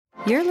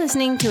You're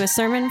listening to a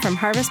sermon from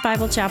Harvest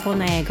Bible Chapel,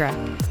 Niagara.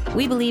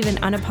 We believe in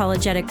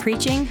unapologetic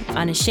preaching,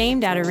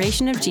 unashamed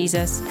adoration of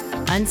Jesus,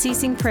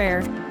 unceasing prayer,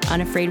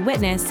 unafraid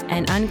witness,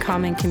 and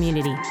uncommon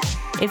community.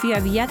 If you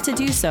have yet to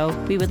do so,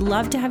 we would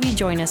love to have you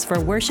join us for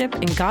worship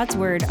and God's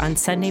Word on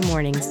Sunday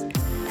mornings.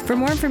 For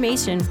more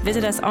information,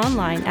 visit us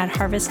online at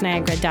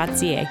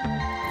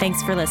harvestniagara.ca.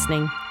 Thanks for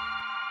listening.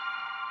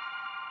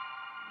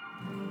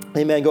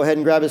 Amen. Go ahead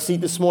and grab a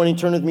seat this morning.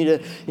 Turn with me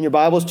in your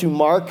Bibles to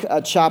Mark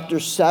chapter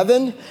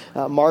 7.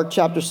 Mark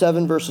chapter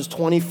 7, verses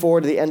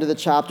 24 to the end of the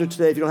chapter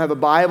today. If you don't have a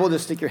Bible,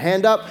 just stick your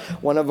hand up.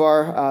 One of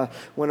our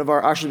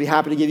ushers will be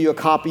happy to give you a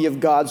copy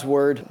of God's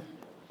Word.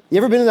 You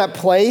ever been in that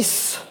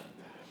place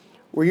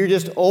where you're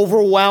just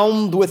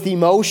overwhelmed with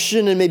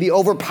emotion and maybe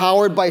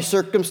overpowered by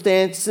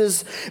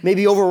circumstances,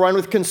 maybe overrun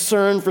with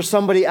concern for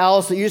somebody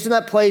else? That you're just in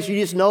that place, you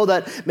just know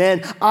that,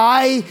 man,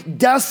 I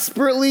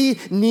desperately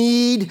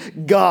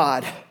need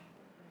God.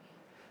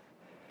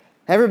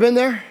 Ever been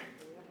there?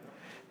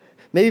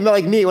 Maybe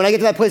like me, when I get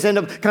to that place, I end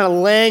up kind of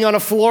laying on a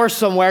floor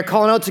somewhere,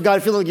 calling out to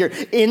God, feeling like your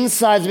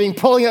insides are being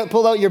pulled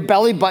out your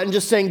belly button,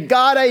 just saying,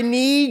 God, I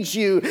need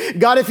you.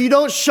 God, if you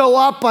don't show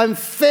up, I'm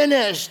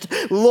finished.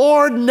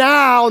 Lord,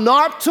 now,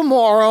 not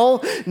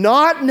tomorrow,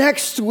 not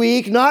next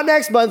week, not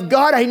next month.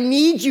 God, I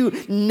need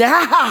you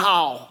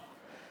now.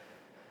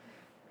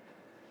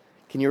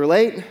 Can you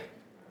relate?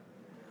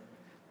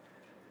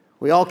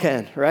 We all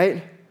can,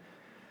 right?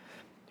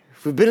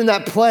 If we've been in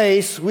that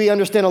place, we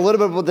understand a little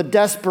bit about the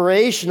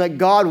desperation that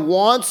God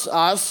wants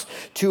us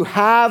to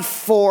have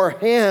for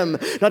Him.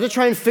 Not to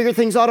try and figure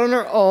things out on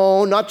our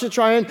own, not to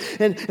try and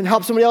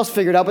help somebody else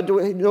figure it out, but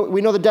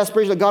we know the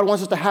desperation that God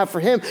wants us to have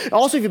for Him.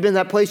 Also, if you've been in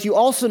that place, you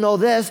also know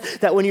this,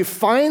 that when you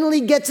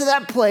finally get to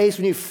that place,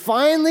 when you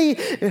finally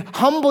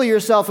humble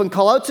yourself and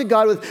call out to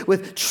God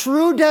with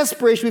true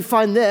desperation, we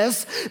find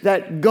this,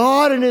 that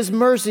God in His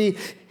mercy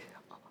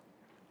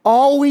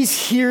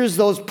always hears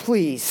those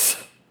pleas.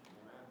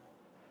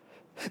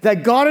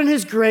 That God in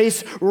His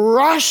grace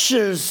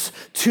rushes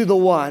to the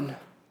one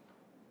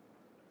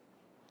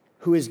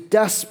who is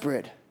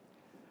desperate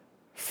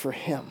for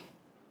Him.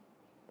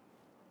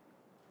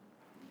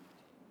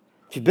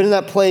 If you've been in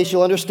that place,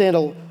 you'll understand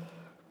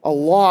a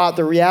lot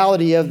the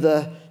reality of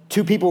the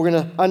two people we're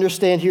going to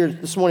understand here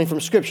this morning from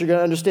Scripture. You're going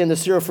to understand the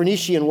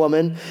Syrophoenician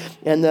woman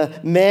and the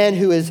man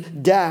who is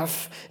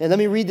deaf. And let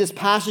me read this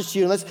passage to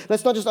you. And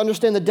let's not just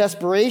understand the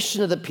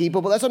desperation of the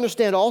people, but let's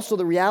understand also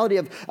the reality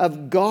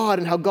of God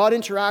and how God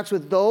interacts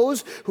with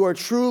those who are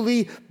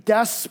truly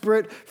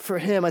desperate for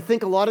Him. I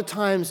think a lot of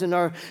times in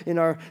our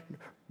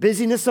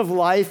busyness of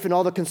life and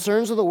all the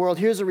concerns of the world,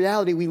 here's the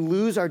reality: we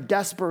lose our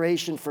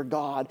desperation for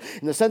God.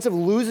 In the sense of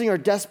losing our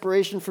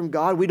desperation from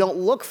God, we don't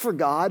look for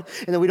God,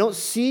 and then we don't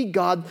see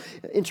God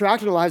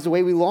interact in our lives the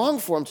way we long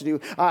for Him to do.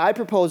 I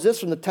propose this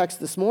from the text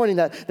this morning,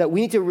 that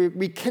we need to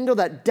rekindle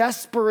that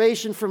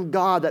desperation from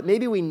God that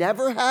maybe we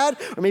never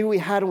had, or maybe we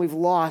had and we've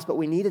lost, but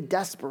we need a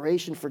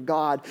desperation for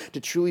God to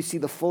truly see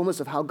the fullness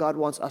of how God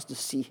wants us to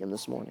see Him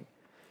this morning.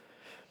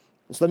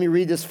 So let me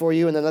read this for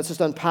you, and then let's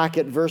just unpack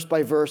it verse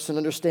by verse and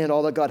understand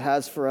all that God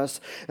has for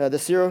us. The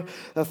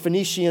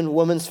Syrophoenician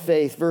woman's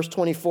faith, verse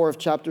 24 of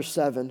chapter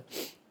 7.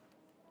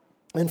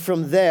 And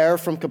from there,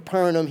 from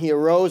Capernaum, he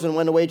arose and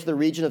went away to the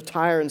region of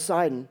Tyre and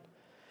Sidon.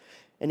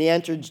 And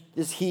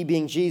he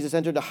being Jesus,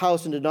 entered a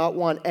house and did not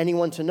want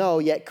anyone to know,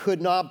 yet could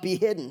not be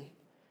hidden.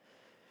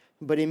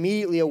 But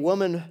immediately a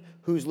woman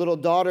whose little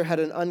daughter had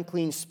an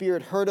unclean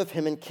spirit heard of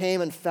him and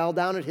came and fell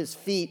down at his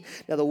feet.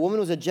 Now the woman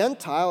was a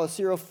Gentile, a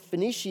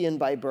Syrophoenician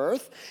by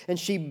birth, and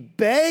she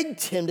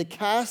begged him to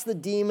cast the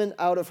demon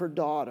out of her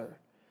daughter.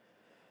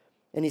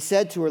 And he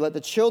said to her, let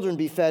the children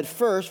be fed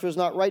first, for it is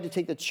not right to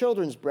take the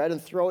children's bread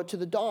and throw it to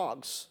the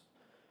dogs.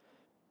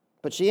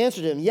 But she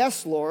answered him,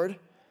 yes, Lord,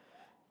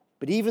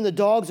 but even the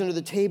dogs under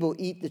the table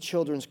eat the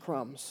children's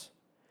crumbs.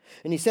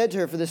 And he said to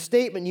her, for this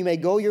statement you may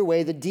go your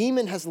way. The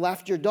demon has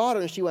left your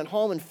daughter. And she went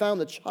home and found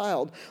the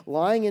child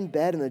lying in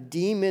bed and the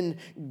demon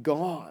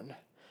gone.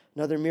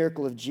 Another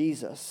miracle of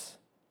Jesus.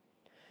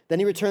 Then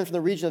he returned from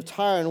the region of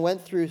Tyre and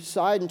went through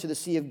Sidon to the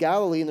Sea of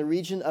Galilee in the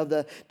region of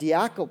the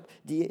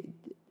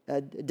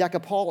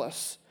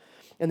Decapolis.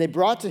 And they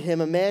brought to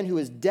him a man who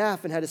was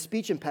deaf and had a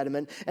speech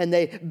impediment. And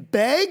they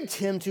begged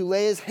him to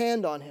lay his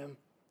hand on him.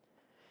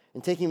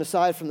 And taking him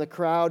aside from the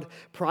crowd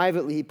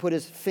privately, he put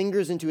his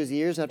fingers into his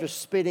ears, and after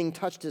spitting,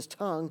 touched his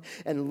tongue,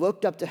 and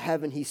looked up to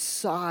heaven. He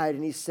sighed,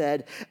 and he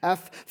said,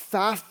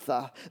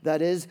 Ephphatha,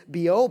 that is,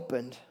 be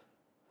opened.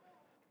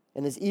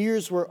 And his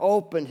ears were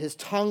opened, his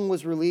tongue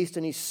was released,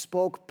 and he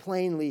spoke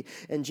plainly.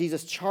 And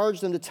Jesus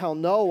charged them to tell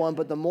no one,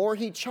 but the more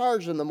he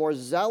charged them, the more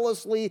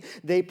zealously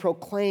they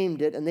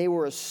proclaimed it. And they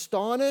were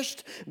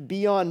astonished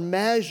beyond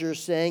measure,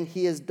 saying,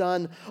 he has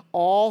done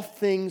all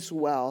things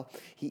well.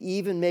 He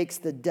even makes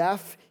the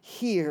deaf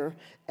hear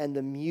and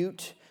the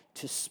mute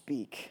to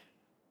speak.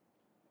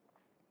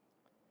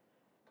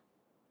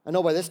 I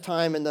know by this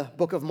time in the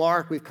book of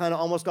Mark, we've kind of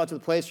almost got to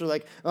the place where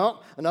like,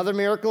 oh, another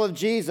miracle of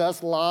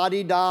Jesus,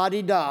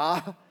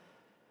 la-di-da-di-da.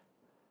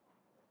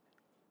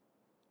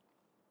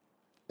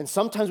 And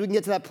sometimes we can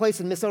get to that place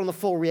and miss out on the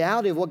full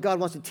reality of what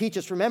God wants to teach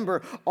us.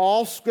 Remember,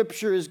 all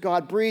Scripture is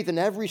God-breathed, and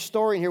every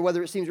story in here,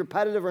 whether it seems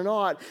repetitive or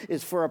not,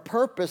 is for a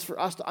purpose, for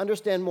us to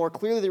understand more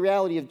clearly the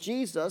reality of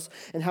Jesus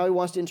and how he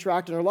wants to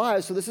interact in our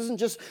lives. So this isn't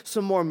just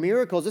some more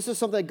miracles. This is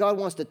something that God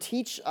wants to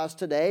teach us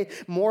today,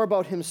 more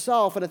about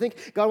himself. And I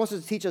think God wants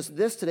to teach us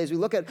this today as we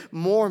look at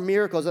more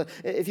miracles.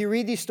 If you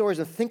read these stories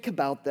and think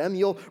about them,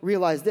 you'll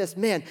realize this.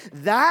 Man,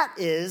 that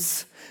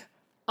is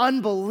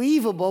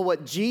unbelievable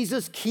what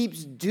Jesus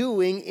keeps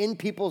doing in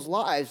people's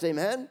lives.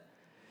 Amen?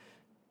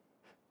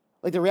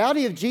 Like the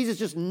reality of Jesus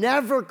just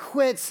never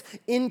quits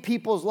in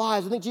people's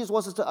lives. I think Jesus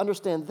wants us to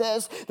understand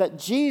this, that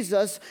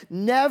Jesus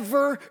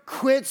never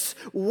quits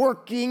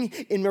working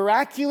in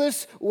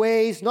miraculous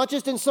ways, not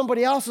just in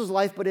somebody else's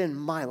life, but in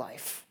my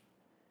life.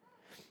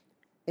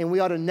 And we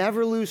ought to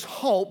never lose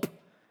hope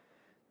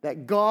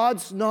that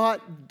God's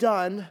not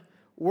done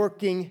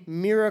working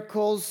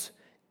miracles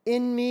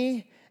in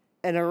me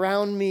and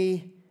around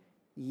me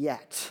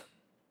yet.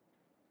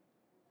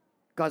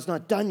 God's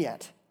not done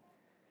yet.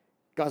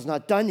 God's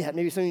not done yet.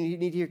 Maybe some of you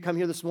need to come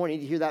here this morning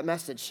to hear that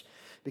message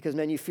because,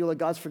 man, you feel like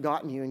God's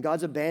forgotten you and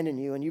God's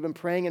abandoned you and you've been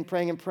praying and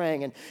praying and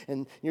praying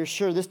and you're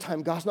sure this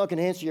time God's not going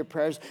to answer your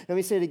prayers. Let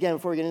me say it again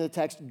before we get into the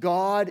text.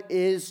 God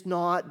is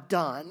not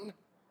done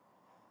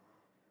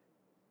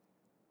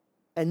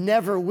and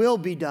never will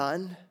be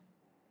done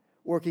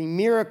working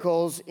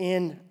miracles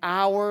in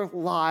our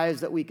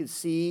lives that we could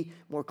see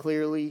more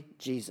clearly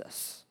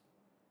Jesus.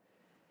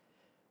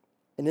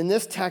 And in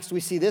this text, we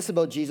see this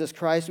about Jesus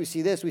Christ. We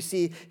see this. We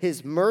see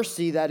his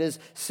mercy that is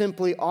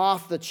simply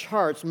off the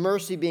charts.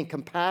 Mercy being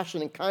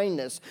compassion and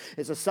kindness.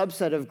 It's a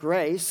subset of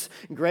grace.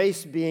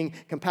 Grace being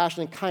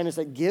compassion and kindness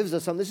that gives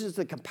us something. This is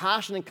the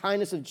compassion and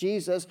kindness of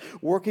Jesus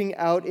working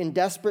out in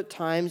desperate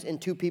times in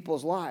two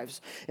people's lives.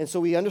 And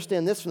so we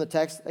understand this from the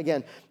text.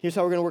 Again, here's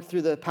how we're going to work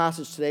through the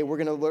passage today. We're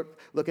going to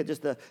look at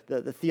just the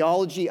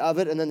theology of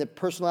it and then the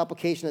personal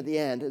application at the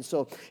end. And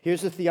so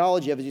here's the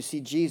theology of it. You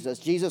see Jesus.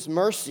 Jesus'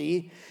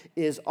 mercy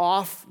is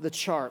off the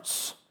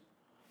charts.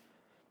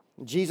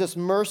 Jesus'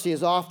 mercy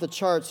is off the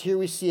charts. Here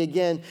we see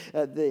again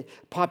the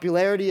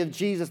popularity of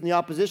Jesus and the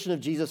opposition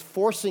of Jesus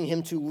forcing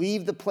him to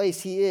leave the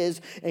place he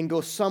is and go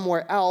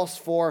somewhere else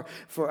for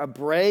a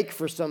break,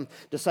 for some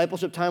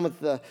discipleship time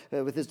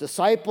with his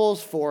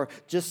disciples, for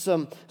just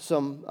some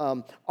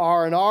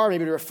R&R,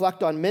 maybe to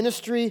reflect on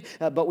ministry.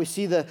 But we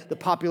see the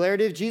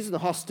popularity of Jesus and the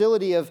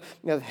hostility of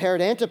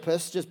Herod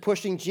Antipas just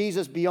pushing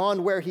Jesus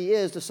beyond where he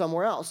is to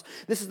somewhere else.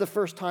 This is the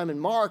first time in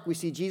Mark we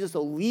see Jesus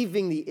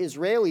leaving the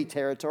Israeli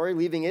territory,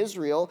 leaving Israel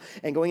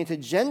and going into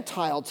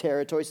Gentile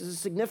territories. This is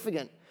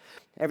significant.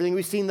 Everything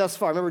we've seen thus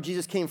far. Remember,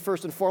 Jesus came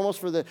first and foremost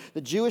for the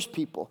Jewish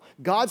people,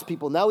 God's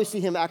people. Now we see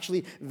him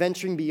actually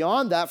venturing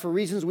beyond that for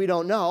reasons we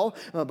don't know,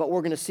 but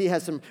we're going to see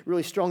has some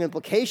really strong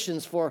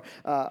implications for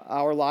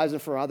our lives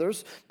and for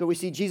others. But we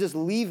see Jesus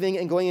leaving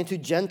and going into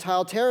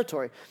Gentile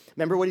territory.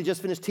 Remember what he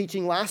just finished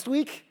teaching last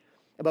week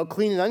about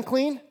clean and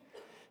unclean?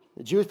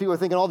 The Jewish people are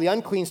thinking all the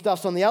unclean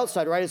stuff's on the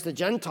outside, right? It's the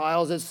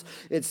Gentiles.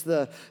 It's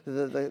the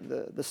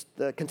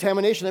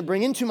contamination they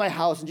bring into my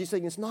house. And Jesus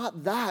saying, it's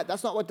not that.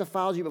 That's not what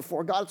defiles you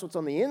before God. It's what's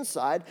on the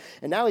inside.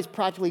 And now he's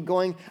practically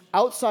going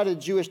outside of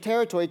Jewish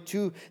territory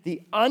to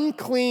the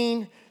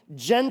unclean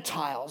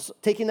Gentiles,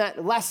 taking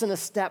that lesson a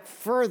step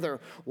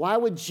further. Why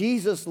would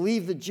Jesus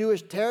leave the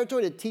Jewish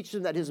territory? To teach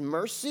them that his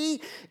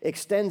mercy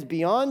extends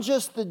beyond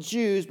just the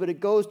Jews, but it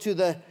goes to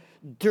the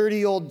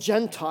dirty old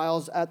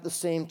Gentiles at the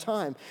same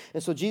time.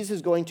 And so Jesus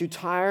is going to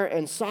Tyre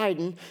and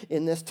Sidon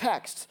in this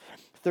text,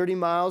 30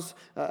 miles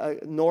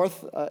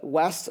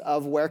northwest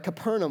of where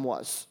Capernaum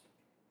was.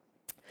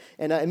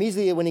 And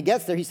immediately when he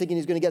gets there, he's thinking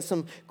he's going to get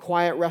some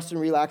quiet rest and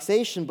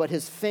relaxation, but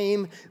his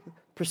fame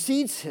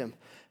precedes him.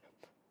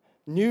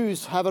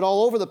 News have it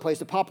all over the place.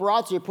 The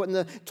paparazzi are putting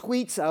the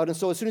tweets out. And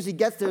so as soon as he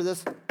gets there,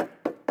 this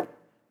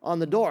on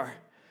the door.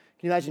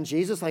 Can you imagine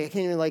Jesus? I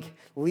can't even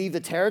leave the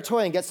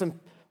territory and get some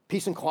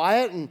peace and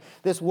quiet. And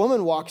this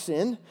woman walks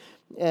in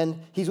and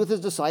he's with his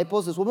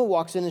disciples. This woman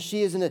walks in and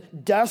she is in a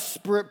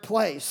desperate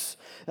place.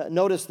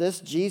 Notice this,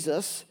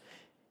 Jesus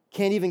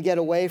can't even get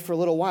away for a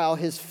little while.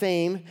 His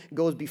fame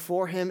goes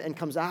before him and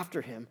comes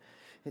after him.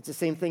 It's the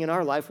same thing in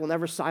our life. We'll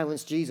never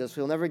silence Jesus.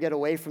 We'll never get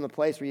away from the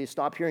place where you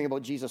stop hearing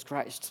about Jesus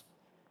Christ.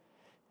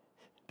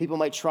 People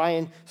might try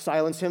and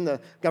silence him. The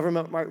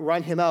government might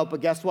run him out. But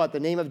guess what? The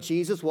name of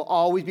Jesus will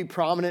always be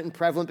prominent and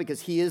prevalent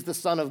because he is the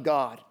Son of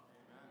God.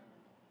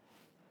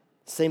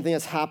 Same thing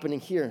that's happening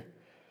here.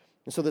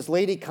 And so this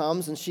lady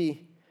comes and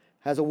she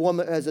has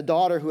a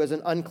daughter who has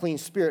an unclean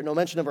spirit. No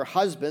mention of her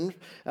husband.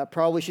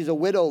 Probably she's a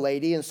widow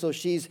lady. And so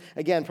she's,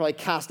 again, probably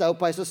cast out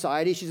by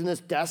society. She's in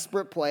this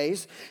desperate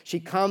place.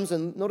 She comes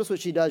and notice what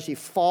she does. She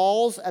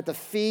falls at the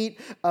feet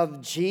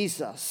of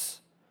Jesus.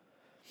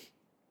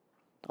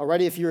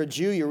 Already, if you're a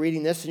Jew, you're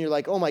reading this and you're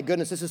like, oh my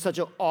goodness, this is such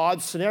an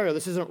odd scenario.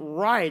 This isn't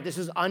right. This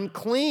is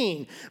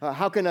unclean.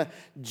 How can a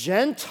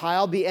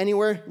Gentile be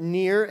anywhere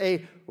near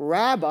a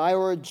rabbi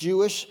or a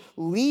Jewish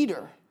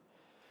leader?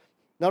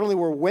 Not only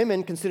were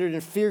women considered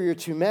inferior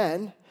to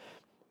men,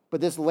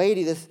 But this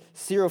lady, this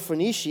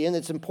Syrophoenician,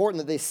 it's important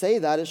that they say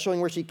that. It's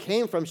showing where she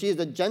came from. She is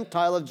a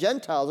Gentile of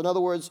Gentiles. In other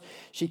words,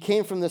 she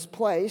came from this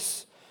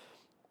place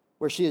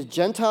where she is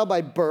Gentile by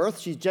birth,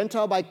 she's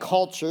Gentile by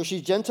culture,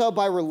 she's Gentile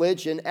by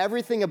religion.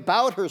 Everything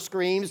about her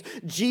screams,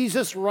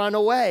 Jesus, run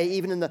away.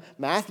 Even in the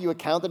Matthew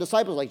account, the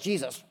disciples are like,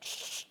 Jesus,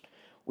 shh,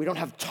 we don't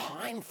have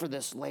time for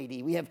this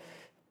lady. We have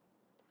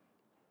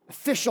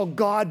official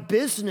God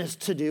business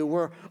to do.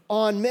 We're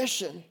on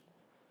mission.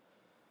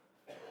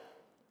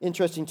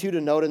 Interesting, too, to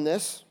note in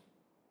this,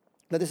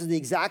 that this is the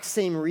exact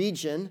same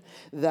region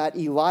that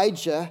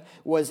Elijah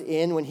was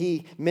in when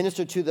he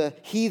ministered to the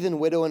heathen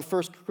widow in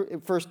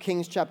 1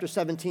 Kings chapter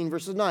 17,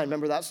 verses 9.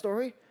 Remember that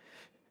story?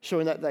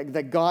 Showing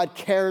that God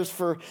cares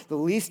for the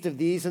least of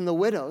these and the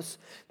widows.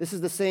 This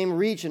is the same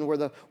region where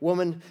the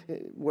woman,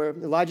 where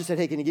Elijah said,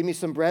 hey, can you give me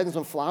some bread and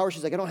some flour?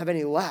 She's like, I don't have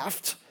any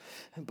left,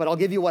 but I'll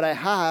give you what I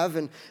have.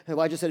 And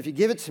Elijah said, if you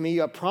give it to me,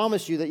 I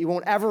promise you that you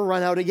won't ever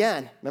run out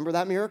again. Remember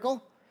that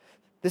miracle?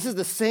 This is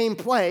the same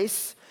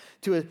place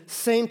to a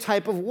same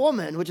type of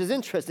woman, which is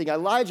interesting.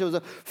 Elijah was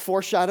a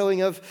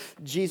foreshadowing of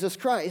Jesus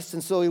Christ.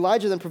 And so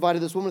Elijah then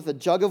provided this woman with a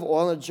jug of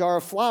oil and a jar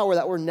of flour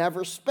that were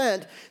never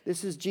spent.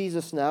 This is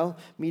Jesus now,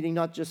 meeting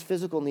not just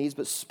physical needs,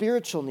 but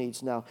spiritual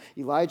needs now.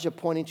 Elijah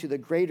pointing to the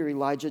greater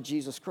Elijah,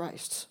 Jesus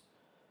Christ.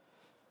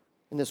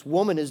 And this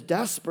woman is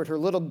desperate. Her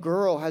little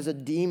girl has a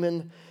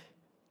demon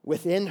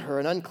within her,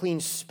 an unclean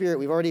spirit.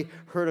 We've already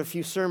heard a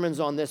few sermons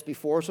on this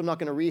before, so I'm not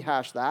going to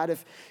rehash that.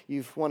 If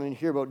you want to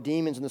hear about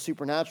demons and the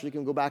supernatural, you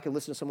can go back and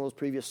listen to some of those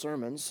previous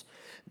sermons.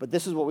 But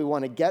this is what we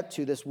want to get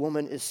to. This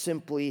woman is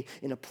simply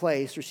in a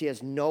place where she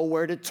has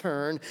nowhere to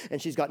turn,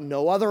 and she's got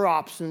no other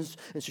options.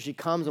 And so she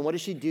comes, and what does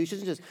she do? She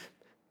doesn't just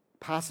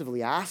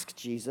passively ask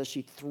Jesus.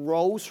 She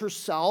throws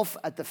herself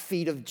at the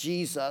feet of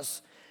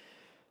Jesus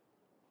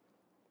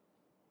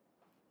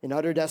in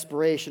utter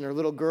desperation. Her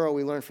little girl,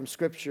 we learn from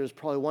Scripture, is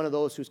probably one of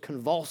those who's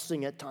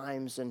convulsing at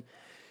times and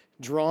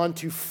drawn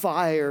to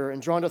fire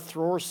and drawn to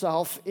throw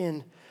herself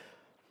in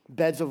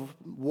beds of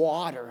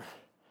water,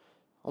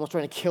 almost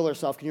trying to kill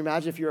herself. Can you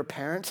imagine if you're a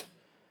parent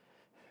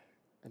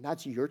and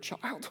that's your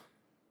child?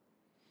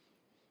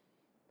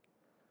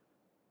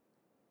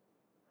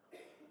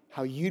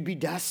 How you'd be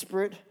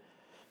desperate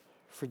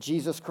for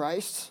Jesus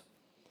Christ.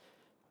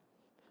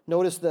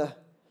 Notice the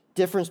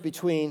difference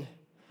between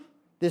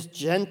this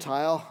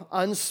Gentile,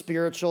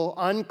 unspiritual,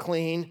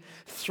 unclean,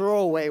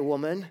 throwaway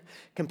woman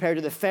compared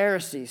to the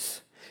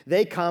Pharisees.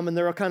 They come and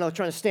they're kind of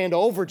trying to stand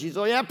over Jesus.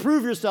 Oh yeah,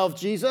 prove yourself,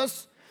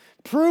 Jesus.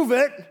 Prove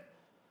it.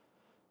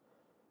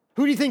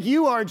 Who do you think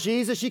you are,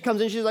 Jesus? She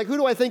comes in, she's like, who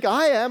do I think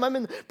I am? I'm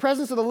in the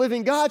presence of the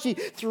living God. She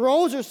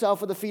throws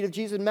herself at the feet of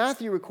Jesus.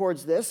 Matthew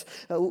records this.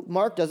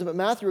 Mark doesn't, but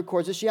Matthew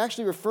records this. She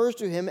actually refers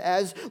to him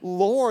as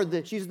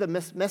Lord. She's the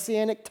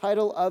messianic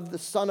title of the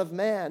Son of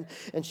Man.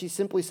 And she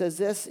simply says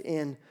this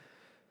in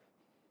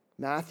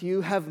Matthew,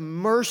 have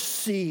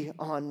mercy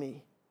on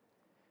me.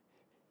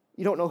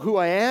 You don't know who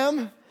I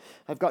am.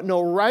 I've got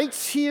no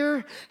rights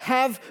here.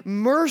 Have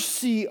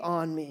mercy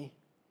on me.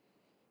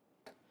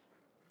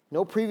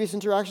 No previous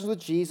interactions with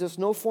Jesus,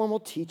 no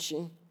formal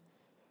teaching.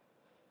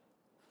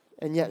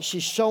 And yet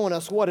she's showing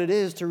us what it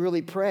is to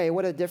really pray.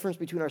 What a difference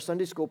between our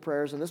Sunday school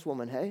prayers and this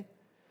woman, hey?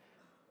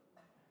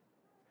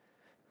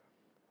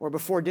 Or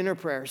before dinner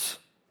prayers.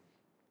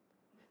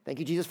 Thank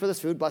you, Jesus, for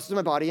this food. Blessed is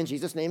my body. In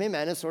Jesus' name,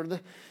 amen. It's sort of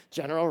the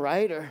general,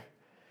 right? Or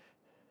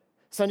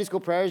Sunday school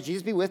prayers,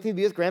 Jesus be with me,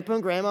 be with grandpa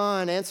and grandma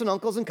and aunts and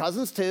uncles and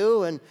cousins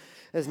too. And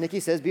as Nikki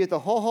says, be with the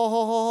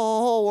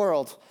whole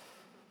world.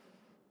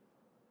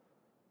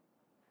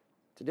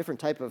 It's a different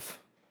type of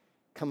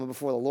coming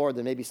before the Lord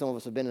than maybe some of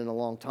us have been in a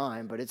long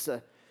time, but it's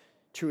a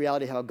true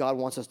reality how God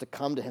wants us to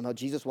come to him, how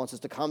Jesus wants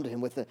us to come to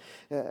him with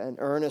an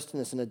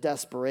earnestness and a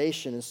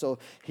desperation. And so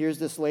here's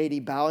this lady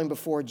bowing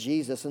before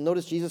Jesus, and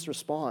notice Jesus'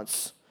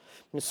 response.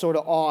 It's sort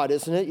of odd,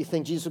 isn't it? You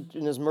think Jesus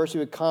in his mercy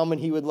would come and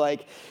he would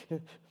like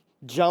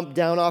jump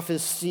down off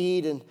his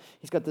seat, and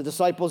he's got the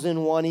disciples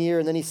in one ear,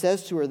 and then he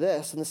says to her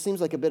this, and this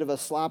seems like a bit of a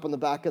slap on the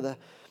back of a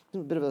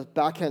bit of a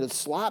backhanded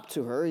slap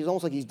to her. He's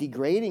almost like he's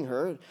degrading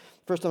her.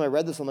 First time I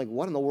read this, I'm like,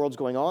 what in the world's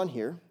going on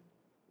here?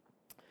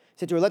 He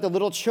said to her, let the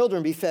little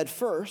children be fed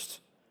first,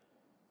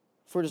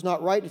 for it is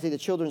not right to take the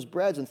children's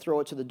bread and throw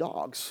it to the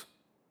dogs.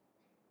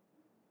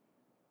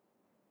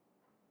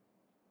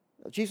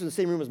 If she's in the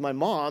same room as my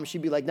mom,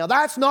 she'd be like, now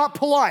that's not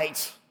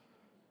polite.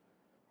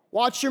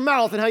 Watch your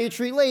mouth and how you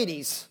treat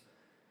ladies.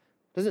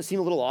 Doesn't it seem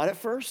a little odd at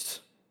first?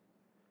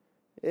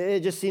 It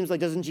just seems like,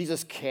 doesn't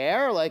Jesus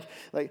care? Like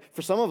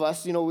for some of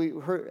us, we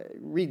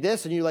read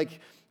this and you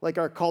like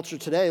our culture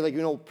today,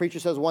 preacher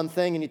says one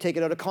thing and you take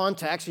it out of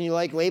context and you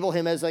label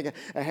him as like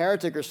a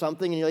heretic or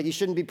something and you're like, he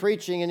shouldn't be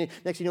preaching, and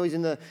next thing you know, he's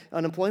in the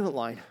unemployment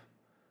line.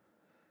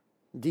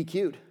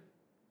 DQ'd.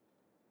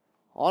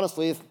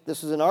 Honestly, if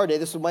this was in our day,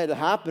 this might have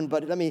happened,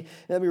 but let me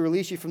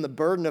release you from the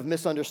burden of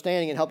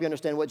misunderstanding and help you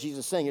understand what Jesus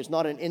is saying. It's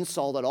not an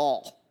insult at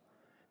all.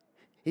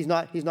 He's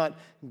not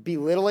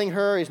belittling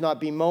her. He's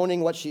not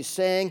bemoaning what she's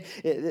saying.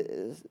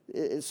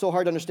 It's so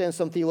hard to understand.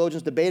 Some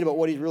theologians debate about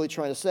what he's really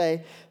trying to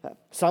say.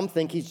 Some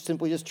think he's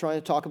simply just trying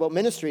to talk about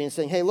ministry and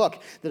saying, hey,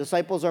 look, the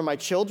disciples are my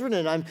children,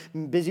 and I'm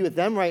busy with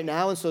them right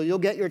now, and so you'll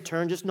get your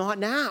turn, just not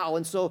now.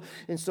 And so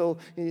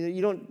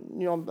you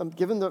don't, I'm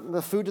giving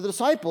the food to the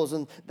disciples,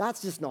 and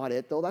that's just not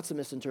it, though. That's a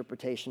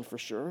misinterpretation for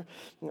sure.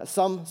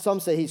 Some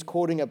say he's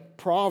quoting a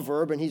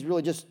proverb, and he's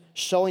really just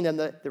showing them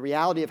the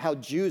reality of how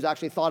Jews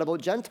actually thought about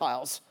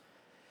Gentiles.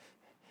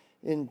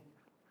 In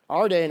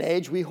our day and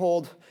age, we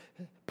hold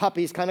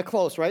puppies kind of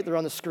close, right? They're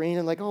on the screen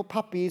and like, oh,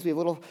 puppies. We have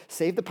little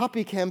save the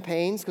puppy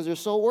campaigns because they're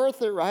so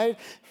worth it, right?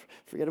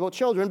 Forget about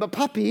children, but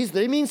puppies,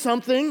 they mean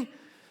something.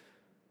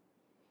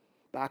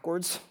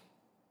 Backwards.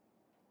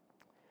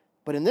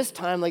 But in this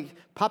time, like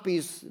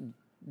puppies,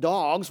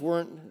 dogs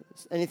weren't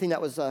anything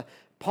that was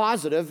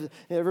positive. Have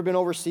you ever been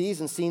overseas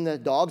and seen the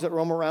dogs that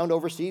roam around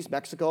overseas,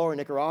 Mexico or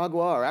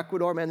Nicaragua or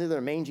Ecuador? Man,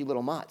 they're mangy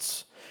little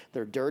mutts.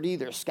 They're dirty.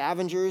 They're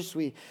scavengers.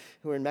 We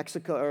were in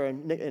Mexico or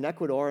in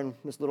Ecuador, and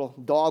this little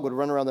dog would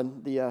run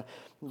around the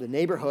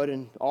neighborhood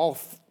and all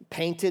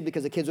painted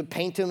because the kids would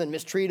paint him and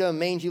mistreat him.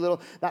 Mangy little.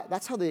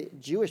 That's how the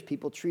Jewish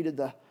people treated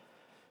the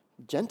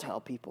Gentile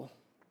people.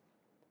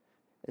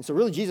 And so,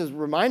 really, Jesus is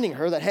reminding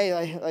her that,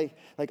 hey,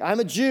 like I'm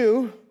a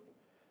Jew,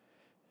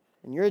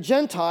 and you're a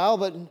Gentile,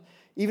 but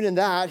even in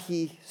that,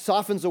 he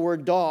softens the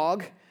word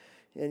dog,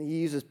 and he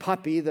uses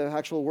puppy. The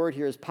actual word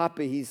here is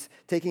puppy. He's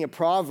taking a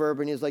proverb,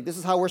 and he's like, this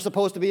is how we're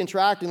supposed to be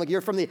interacting. Like,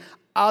 you're from the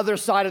other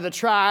side of the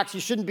tracks. You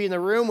shouldn't be in the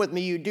room with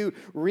me. You do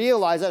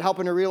realize that,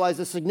 helping to realize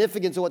the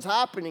significance of what's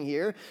happening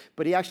here.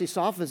 But he actually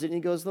softens it, and he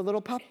goes, the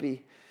little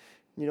puppy,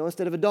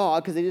 instead of a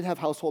dog, because they did have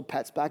household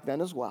pets back then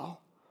as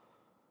well.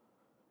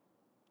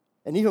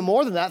 And even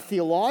more than that,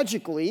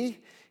 theologically,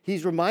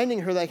 he's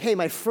reminding her that, hey,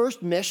 my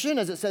first mission,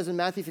 as it says in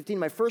Matthew 15,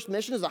 my first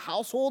mission is the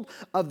household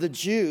of the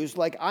Jews.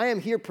 Like, I am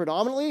here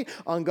predominantly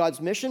on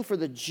God's mission for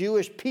the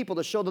Jewish people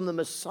to show them the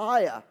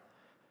Messiah.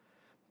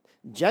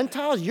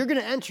 Gentiles, you're going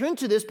to enter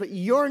into this, but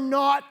you're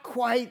not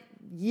quite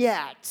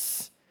yet.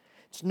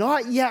 It's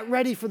not yet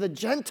ready for the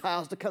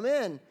Gentiles to come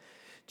in.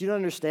 Do you not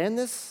understand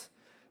this,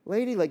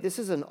 lady? Like, this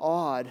is it's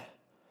odd,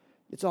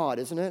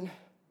 isn't it?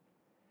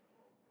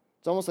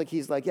 It's almost like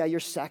he's like, yeah, you're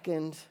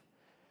second.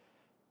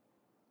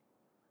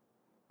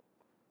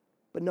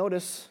 But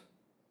notice,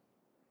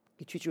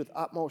 he treats you with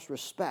utmost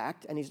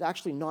respect, and he's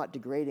actually not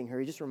degrading her.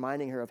 He's just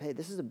reminding her of, hey,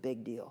 this is a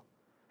big deal.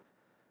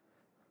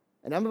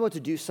 And I'm about to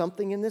do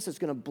something in this that's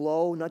going to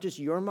blow not just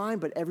your mind,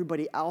 but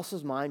everybody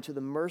else's mind to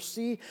the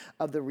mercy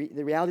of the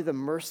reality of the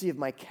mercy of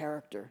my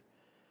character.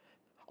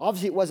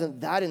 Obviously, it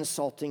wasn't that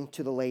insulting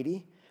to the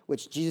lady,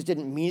 which Jesus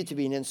didn't mean it to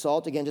be an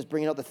insult. Again, just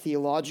bringing out the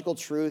theological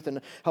truth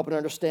and helping her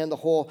understand the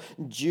whole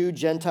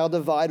Jew-Gentile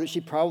divide, which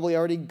she probably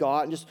already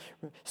got, and just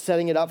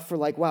setting it up for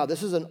like, wow,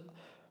 this is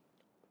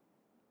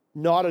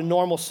not a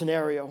normal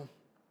scenario.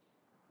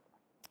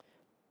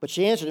 But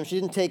she answered him. She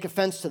didn't take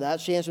offense to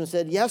that. She answered and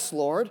said, yes,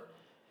 Lord.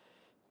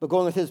 But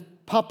going with his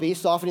puppy,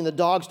 softening the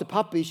dogs to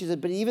puppies, she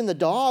said, but even the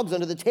dogs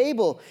under the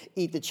table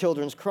eat the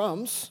children's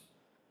crumbs.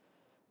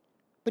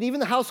 But even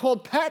the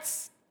household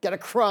pets get a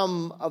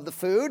crumb of the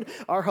food.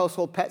 Our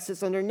household pet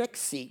sits under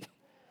Nick's seat.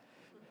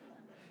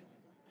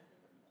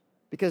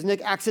 Because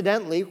Nick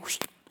accidentally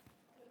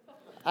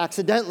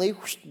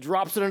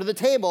drops it under the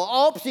table.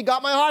 Oops, you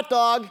got my hot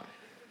dog.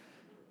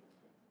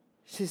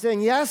 She's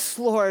saying, yes,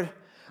 Lord,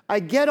 I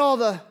get all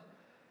the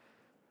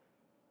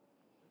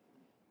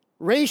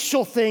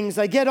racial things,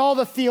 I get all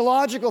the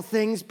theological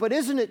things, but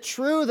isn't it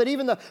true that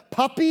even the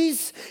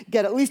puppies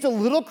get at least a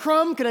little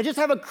crumb? Can I just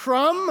have a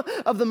crumb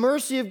of the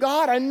mercy of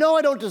God? I know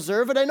I don't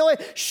deserve it. I know I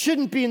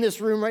shouldn't be in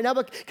this room right now,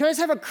 but can I just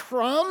have a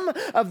crumb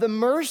of the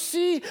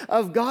mercy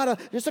of God?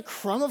 Just a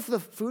crumb of the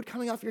food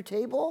coming off your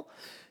table?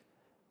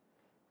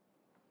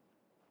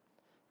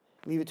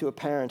 Leave it to a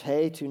parent,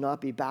 hey, to not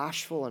be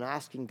bashful and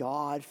asking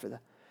God for the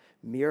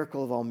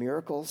miracle of all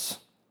miracles.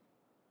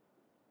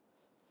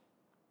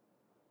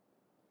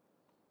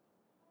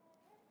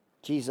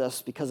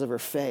 Jesus, because of her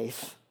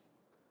faith,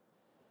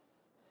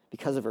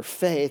 because of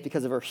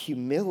her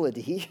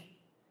humility,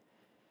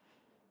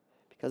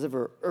 because of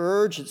her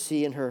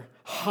urgency and her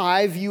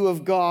high view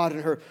of God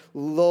and her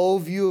low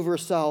view of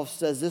herself,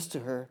 says this to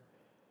her.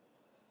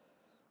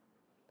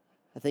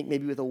 I think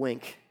maybe with a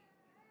wink,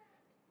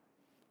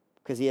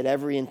 because he had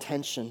every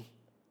intention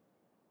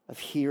of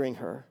hearing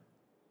her.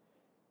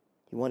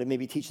 He wanted to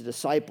maybe teach the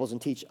disciples and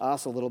teach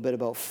us a little bit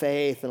about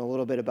faith and a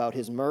little bit about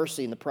his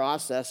mercy in the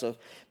process of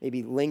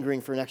maybe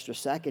lingering for an extra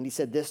second. He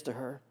said this to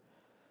her,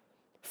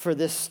 for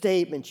this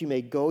statement you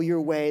may go your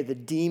way. The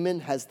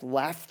demon has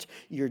left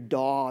your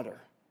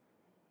daughter.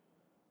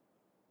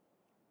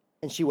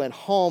 And she went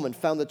home and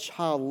found the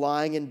child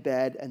lying in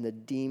bed and the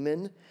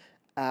demon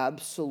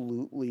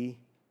absolutely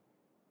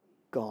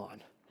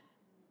gone.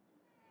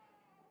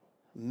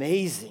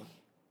 Amazing.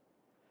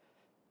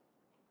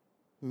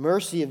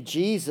 Mercy of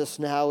Jesus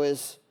now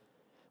is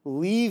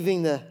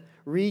leaving the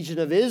region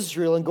of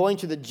Israel and going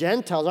to the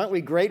Gentiles. Aren't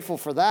we grateful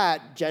for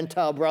that,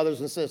 Gentile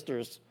brothers and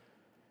sisters?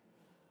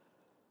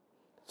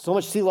 So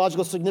much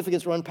theological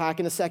significance we'll unpack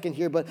in a second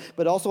here,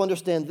 but also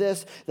understand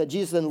this, that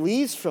Jesus then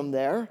leaves from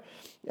there,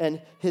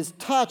 and his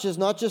touch is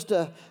not just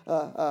a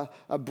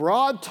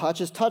broad touch.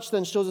 His touch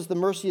then shows us the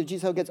mercy of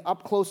Jesus, how it gets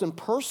up close and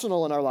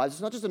personal in our lives.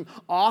 It's not just an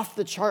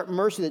off-the-chart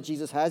mercy that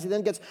Jesus has. He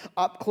then gets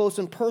up close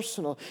and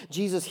personal.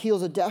 Jesus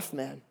heals a deaf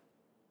man.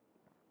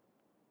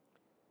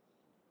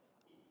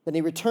 Then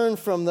he returned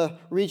from the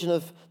region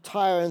of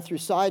Tyre and through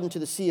Sidon to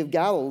the Sea of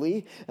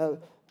Galilee,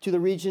 to the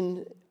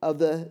region of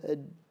the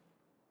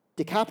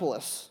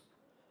Decapolis.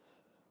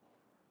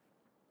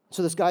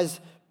 So this guy's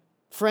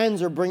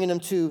friends are bringing him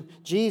to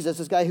Jesus,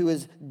 this guy who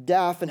is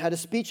deaf and had a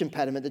speech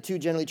impediment. The two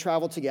generally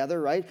travel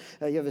together, right?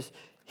 You have a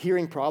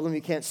hearing problem.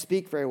 You can't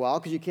speak very well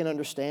because you can't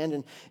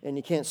understand and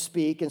you can't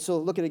speak. And so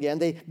look at it again.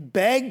 They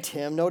begged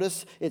him.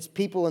 Notice it's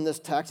people in this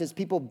text. It's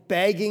people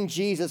begging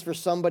Jesus for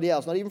somebody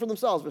else. Not even for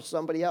themselves, for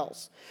somebody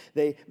else.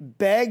 They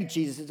begged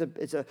Jesus.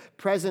 It's a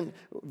present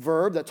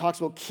verb that talks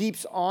about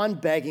keeps on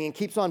begging and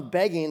keeps on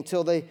begging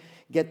until they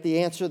get the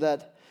answer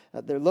that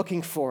they're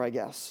looking for, I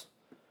guess.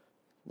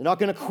 They're not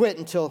going to quit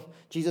until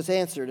Jesus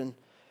answered. And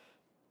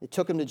they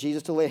took him to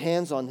Jesus to lay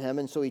hands on him.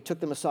 And so he took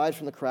them aside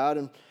from the crowd.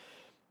 And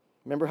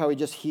remember how he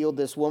just healed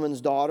this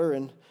woman's daughter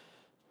in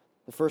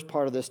the first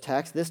part of this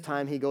text. This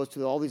time he goes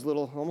to all these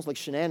little, almost like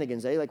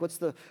shenanigans, eh? Like,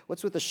 what's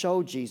with the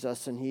show,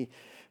 Jesus? And he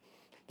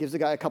gives the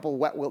guy a couple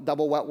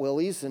double wet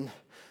willies and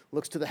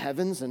looks to the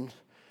heavens and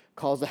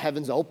calls the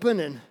heavens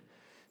open. And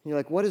you're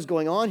like, what is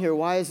going on here?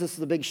 Why is this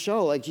the big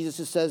show? Like, Jesus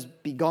just says,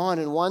 be gone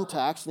in one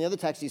text. In the other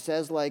text, he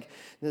says, like,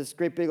 this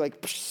great big,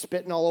 like,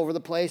 spitting all over the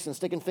place and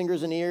sticking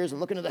fingers in ears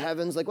and looking to the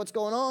heavens. Like, what's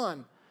going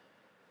on?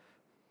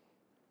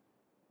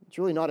 It's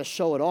really not a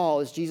show at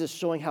all. It's Jesus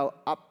showing how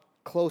up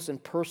close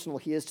and personal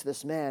he is to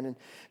this man. And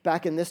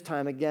back in this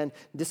time, again,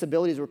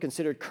 disabilities were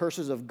considered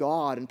curses of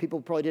God, and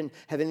people probably didn't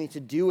have anything to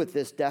do with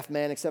this deaf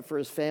man except for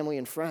his family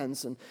and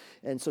friends.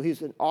 And so he's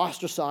been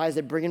ostracized.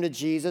 They bring him to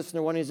Jesus, and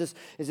they're wondering, is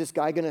this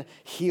guy going to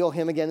heal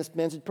him again? This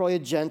man's probably a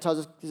Gentile.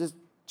 Is this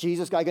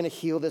Jesus guy going to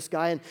heal this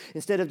guy? And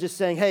instead of just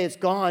saying, hey, it's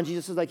gone,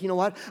 Jesus is like, you know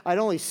what? I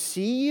don't only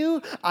see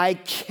you, I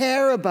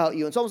care about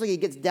you. And it's almost like he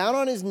gets down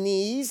on his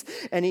knees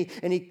and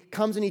he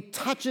comes and he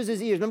touches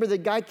his ears. Remember, the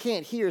guy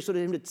can't hear, so to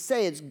him to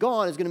say it's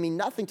gone is going to mean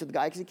nothing to the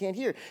guy because he can't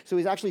hear. So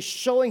he's actually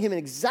showing him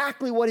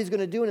exactly what he's going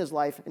to do in his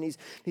life. And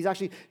he's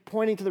actually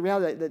pointing to the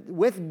reality that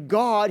with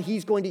God,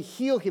 he's going to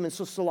heal him. And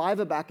so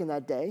saliva back in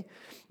that day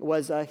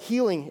was a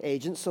healing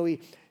agent. So he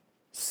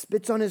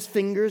spits on his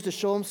fingers to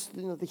show him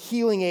the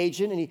healing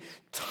agent, and he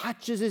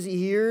touches his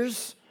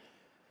ears.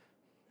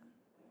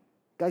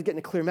 Guy's getting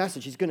a clear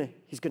message. He's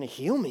gonna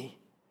heal me.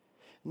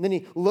 And then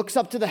he looks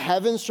up to the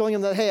heavens, showing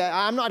him that, hey,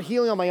 I'm not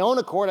healing on my own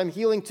accord. I'm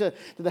healing to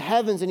the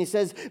heavens. And he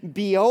says,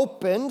 be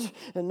opened.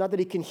 And not that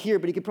he can hear,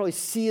 but he can probably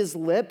see his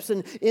lips.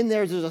 And in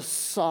there's a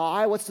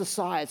sigh. What's the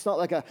sigh? It's not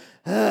like a,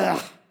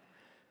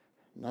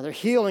 another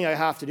healing I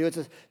have to do. It's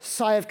a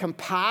sigh of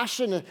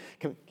compassion.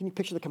 Can you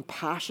picture the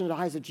compassionate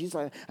eyes of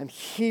Jesus? I'm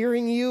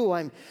hearing you.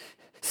 I'm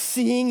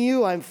seeing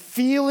you. I'm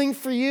feeling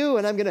for you.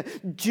 And I'm going to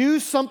do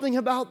something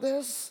about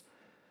this.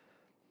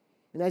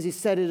 And as he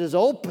said, it is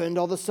opened.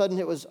 All of a sudden,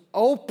 it was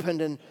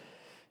opened. And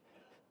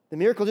the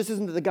miracle just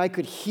isn't that the guy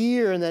could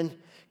hear and then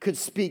could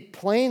speak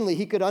plainly.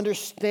 He could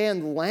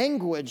understand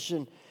language,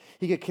 and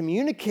he could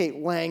communicate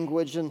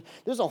language, and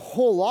there's a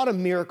whole lot of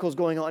miracles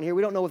going on here.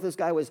 We don't know if this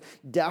guy was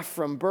deaf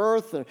from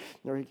birth or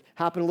it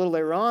happened a little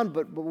later on,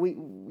 but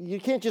you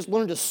can't just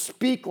learn to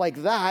speak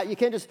like that. You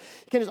can't just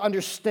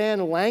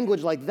understand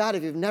language like that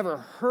if you've never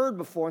heard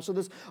before. And so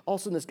all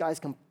of a sudden this guy's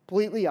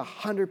completely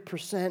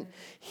 100%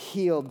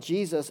 healed.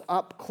 Jesus,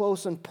 up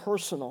close and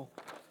personal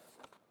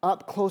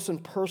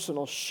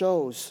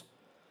shows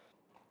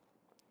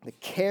the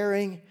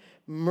caring,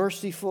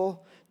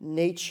 merciful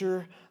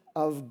nature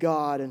of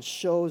God and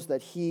shows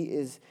that he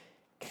is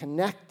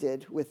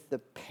connected with the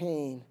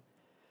pain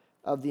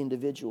of the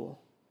individual.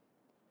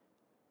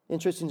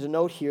 Interesting to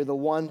note here, the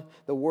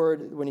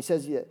word, when he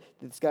says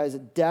this guy is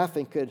deaf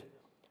and could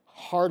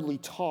hardly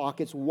talk,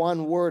 it's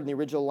one word in the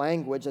original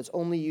language that's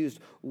only used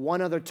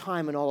one other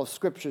time in all of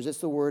Scriptures. It's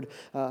the word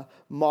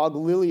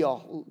moglilos.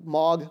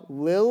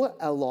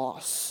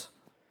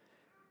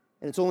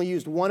 And it's only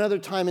used one other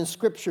time in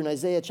Scripture in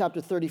Isaiah chapter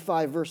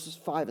 35, verses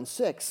 5 and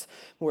 6,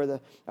 where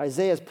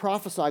Isaiah is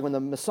prophesying when the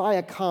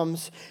Messiah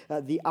comes,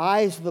 the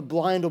eyes of the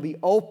blind will be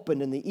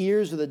opened and the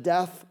ears of the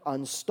deaf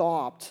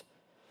unstopped.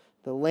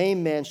 The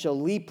lame man shall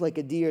leap like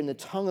a deer, and the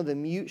tongue of the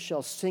mute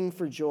shall sing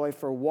for joy,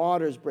 for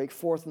waters break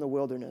forth in the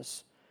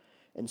wilderness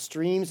and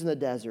streams in the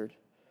desert.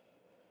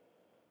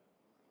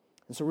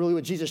 And so really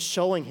what Jesus is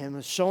showing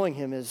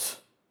him is,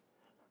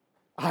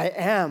 I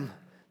am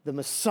the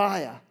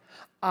Messiah.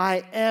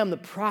 I am the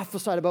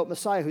prophesied about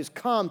Messiah who's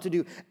come to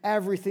do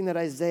everything that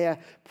Isaiah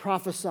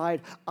prophesied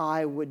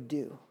I would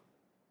do.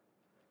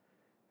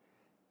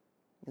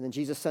 And then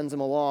Jesus sends him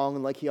along,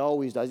 and like he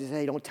always does, he says,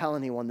 hey, don't tell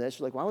anyone this.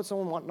 You're like, why would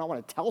someone not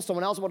want to tell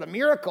someone else about a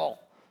miracle?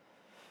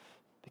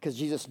 Because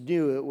Jesus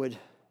knew it would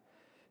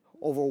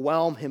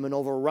overwhelm him and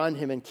overrun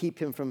him and keep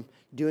him from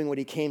doing what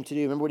he came to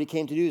do. Remember what he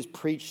came to do is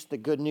preach the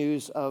good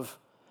news of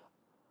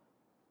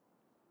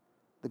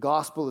the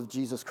gospel of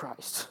Jesus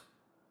Christ.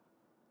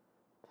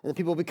 And the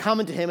people will be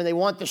coming to him and they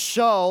want the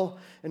show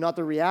and not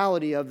the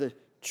reality of the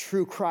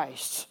true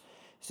Christ.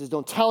 He says,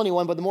 don't tell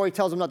anyone, but the more he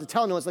tells them not to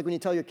tell anyone, it's like when you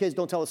tell your kids,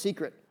 don't tell a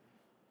secret.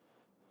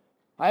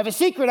 I have a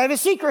secret,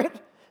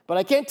 but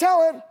I can't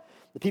tell it.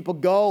 The people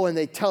go and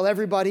they tell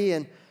everybody,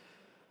 and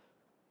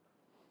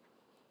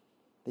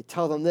they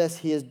tell them this: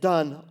 he has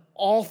done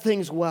all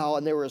things well,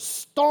 and they were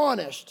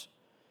astonished.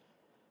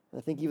 And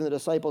I think even the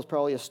disciples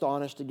probably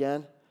astonished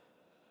again,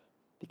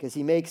 because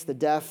he makes the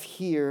deaf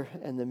hear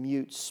and the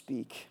mute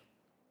speak.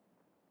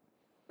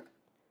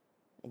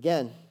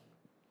 Again,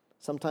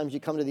 sometimes you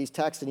come to these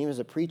texts, and even as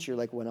a preacher,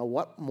 like, well, now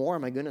what more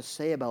am I going to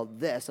say about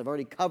this? I've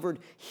already covered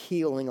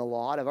healing a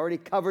lot. I've already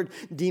covered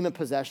demon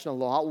possession a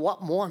lot.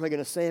 What more am I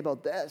going to say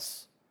about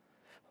this?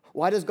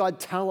 Why does God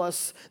tell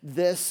us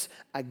this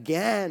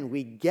again?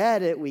 We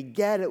get it.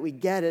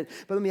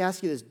 But let me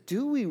ask you this.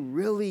 Do we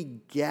really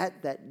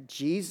get that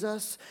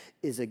Jesus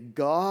is a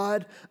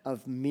God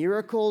of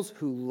miracles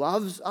who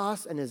loves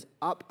us and is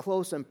up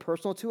close and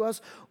personal to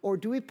us? Or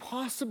do we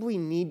possibly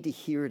need to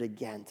hear it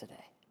again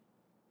today?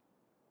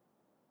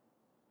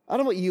 I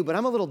don't know about you, but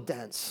I'm a little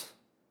dense.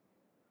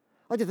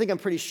 I like to think I'm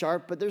pretty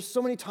sharp, but there's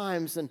so many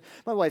times, and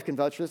my wife can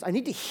vouch for this, I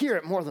need to hear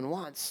it more than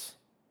once.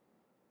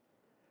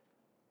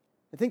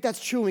 I think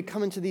that's true when we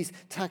come into these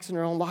texts in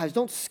our own lives.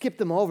 Don't skip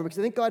them over, because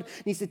I think God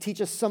needs to teach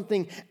us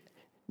something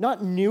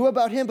not new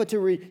about him, but to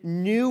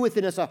renew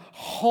within us a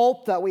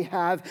hope that we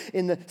have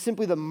in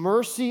simply the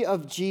mercy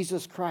of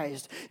Jesus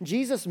Christ.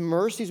 Jesus'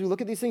 mercy, as we look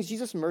at these things,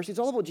 Jesus' mercy, it's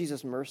all about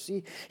Jesus'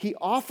 mercy. He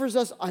offers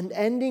us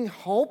unending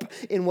hope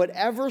in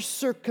whatever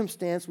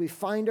circumstance we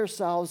find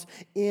ourselves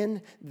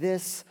in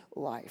this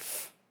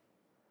life.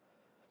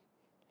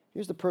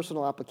 Here's the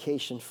personal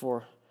application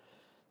for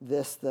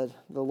this that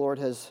the Lord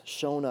has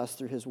shown us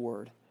through his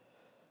word.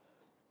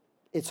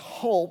 It's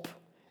hope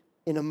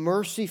in a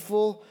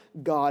merciful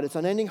God. It's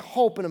unending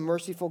hope in a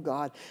merciful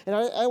God. And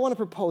I want to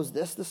propose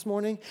this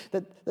morning,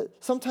 that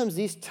sometimes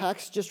these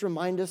texts just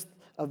remind us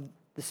of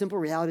the simple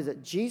reality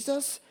that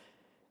Jesus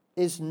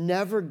is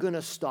never going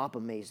to stop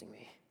amazing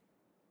me.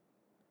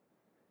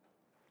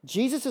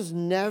 Jesus is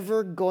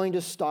never going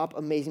to stop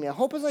amazing me. I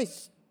hope as I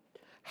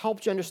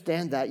helped you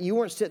understand that, you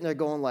weren't sitting there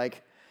going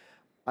like,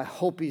 I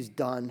hope he's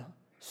done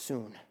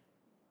soon.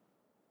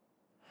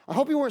 I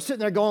hope you weren't sitting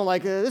there going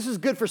like, this is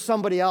good for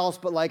somebody else,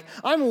 but like,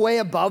 I'm way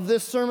above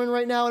this sermon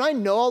right now, and I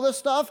know all this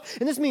stuff,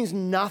 and this means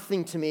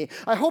nothing to me.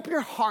 I hope your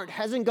heart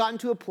hasn't gotten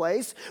to a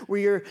place where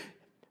you're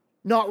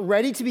not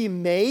ready to be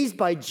amazed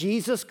by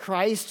Jesus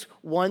Christ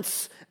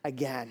once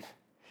again.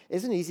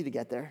 Isn't it easy to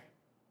get there?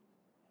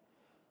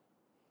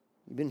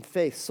 You've been in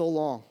faith so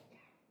long.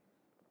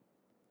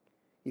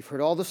 You've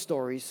heard all the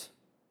stories.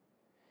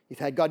 You've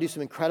had God do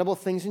some incredible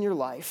things in your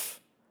life.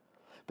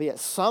 But yet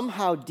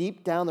somehow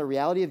deep down the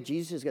reality of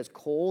Jesus gets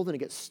cold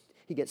and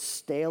he gets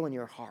stale in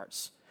your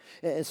hearts.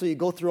 And so you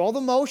go through all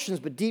the motions,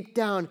 but deep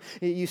down,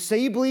 you say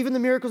you believe in the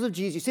miracles of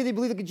Jesus. You say you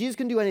believe that Jesus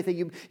can do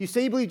anything. You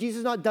say you believe Jesus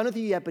is not done with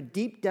you yet, but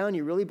deep down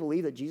you really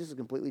believe that Jesus is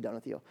completely done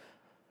with you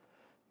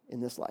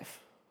in this life.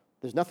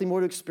 There's nothing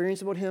more to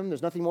experience about him.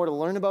 There's nothing more to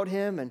learn about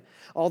him. And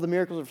all the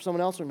miracles of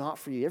someone else are not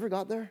for you. You ever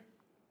got there?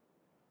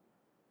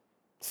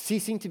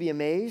 Ceasing to be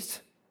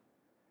amazed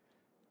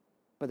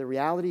by the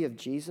reality of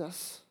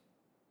Jesus.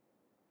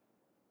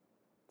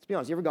 Let's be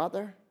honest, you ever got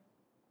there?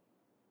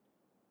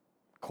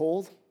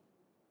 Cold?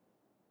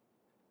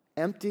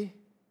 Empty?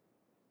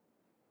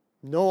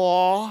 No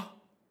awe?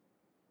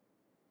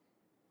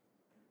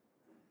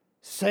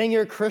 Saying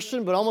you're a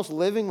Christian, but almost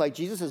living like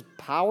Jesus is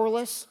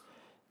powerless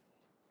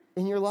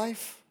in your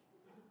life?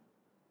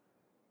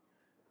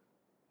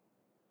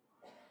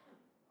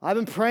 I've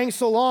been praying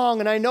so long,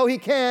 and I know he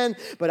can,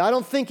 but I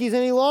don't think he's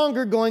any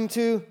longer going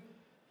to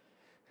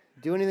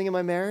do anything in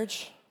my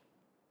marriage.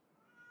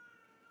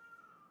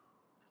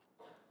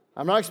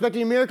 I'm not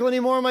expecting a miracle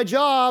anymore in my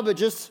job. It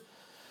just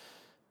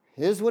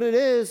is what it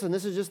is, and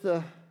this is just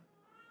the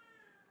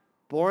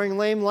boring,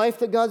 lame life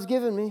that God's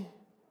given me.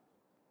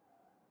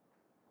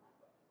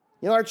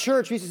 You know, our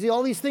church, we used to see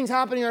all these things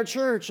happening in our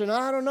church, and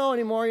I don't know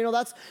anymore. You know,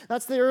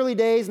 that's the early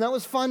days, and that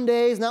was fun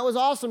days, and that was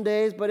awesome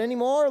days, but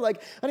anymore, like,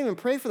 I don't even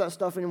pray for that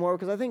stuff anymore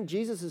because I think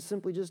Jesus is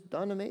simply just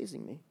done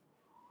amazing me.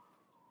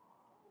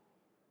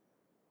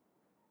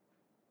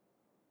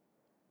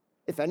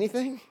 If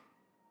anything,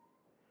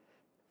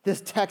 this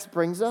text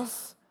brings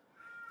us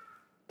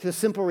to the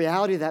simple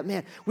reality that,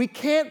 man, we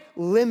can't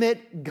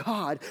limit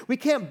God. We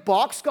can't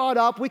box God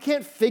up. We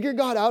can't figure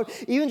God out.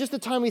 Even just the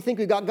time we think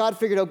we got God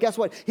figured out, guess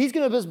what? He's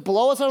going to just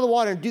blow us out of the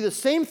water and do the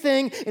same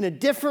thing in a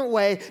different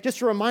way just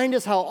to remind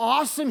us how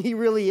awesome he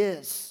really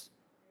is.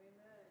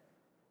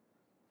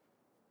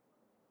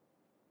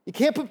 You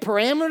can't put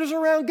parameters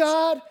around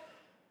God.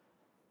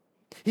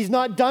 He's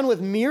not done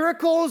with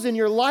miracles in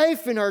your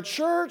life, in our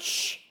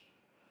church.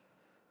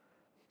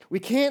 We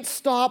can't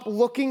stop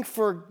looking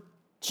for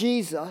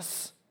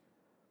Jesus'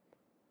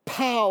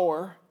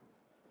 power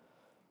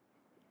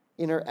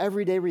in our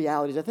everyday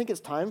realities. I think it's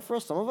time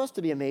for some of us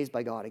to be amazed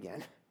by God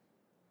again.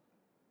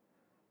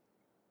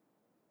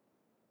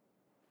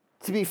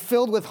 to be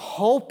filled with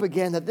hope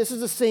again, that this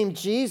is the same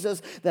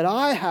Jesus that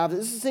I have, that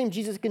this is the same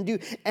Jesus that can do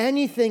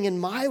anything in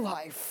my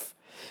life.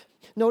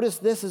 Notice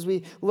this as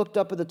we looked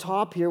up at the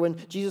top here when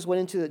Jesus went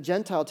into the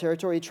Gentile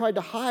territory. He tried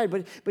to hide,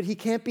 but he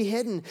can't be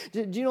hidden.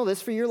 Do you know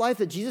this for your life,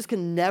 that Jesus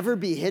can never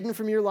be hidden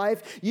from your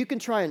life? You can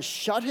try and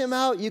shut him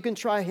out. You can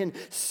try and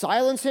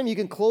silence him. You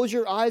can close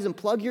your eyes and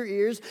plug your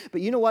ears. But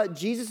you know what?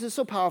 Jesus is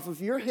so powerful.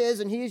 If you're his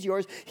and he is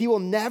yours, he will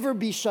never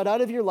be shut out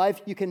of your life.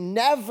 You can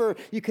never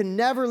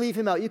leave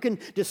him out. You can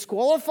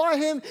disqualify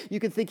him. You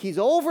can think he's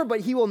over, but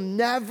he will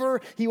never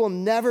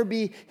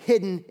be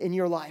hidden in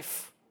your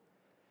life.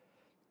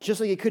 Just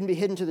like he couldn't be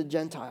hidden to the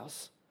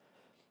Gentiles.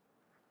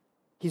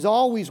 He's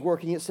always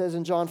working, it says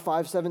in John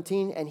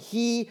 5:17, and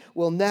he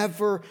will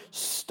never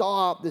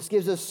stop. This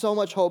gives us so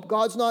much hope.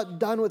 God's not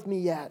done with me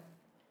yet.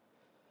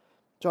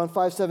 John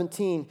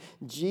 5:17,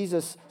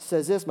 Jesus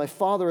says this, my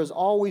Father is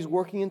always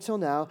working until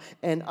now,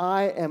 and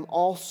I am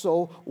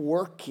also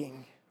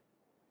working.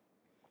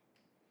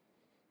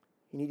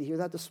 You need to hear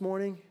that this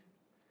morning?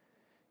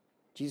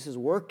 Jesus is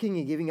working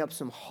and giving up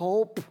some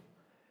hope.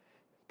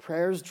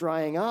 Prayers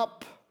drying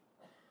up.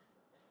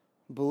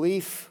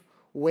 Belief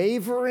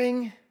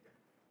wavering.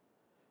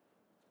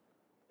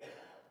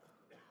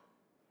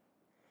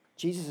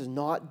 Jesus is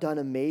not done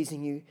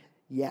amazing you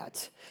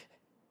yet.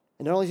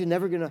 And not only is he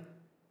never going to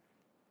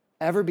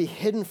ever be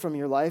hidden from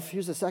your life,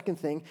 here's the second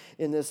thing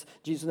in this,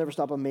 Jesus will never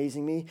stop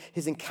amazing me.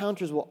 His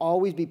encounters will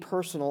always be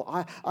personal.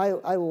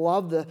 I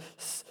love the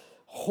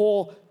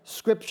whole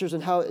scriptures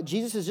and how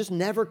Jesus is just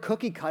never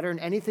cookie cutter in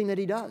anything that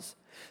he does.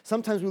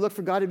 Sometimes we look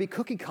for God to be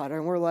cookie cutter,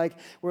 and we're like,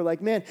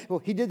 man, well,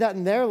 he did that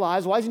in their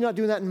lives. Why is he not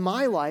doing that in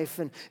my life?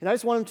 And I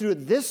just want him to do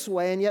it this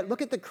way. And yet,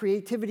 look at the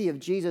creativity of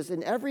Jesus.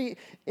 In every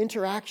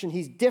interaction,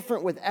 he's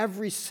different with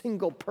every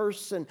single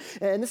person.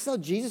 And this is how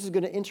Jesus is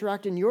going to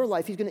interact in your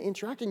life. He's going to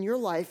interact in your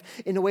life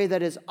in a way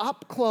that is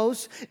up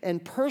close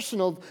and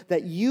personal,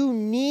 that you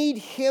need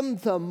him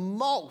the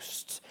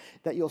most,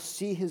 that you'll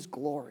see his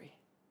glory.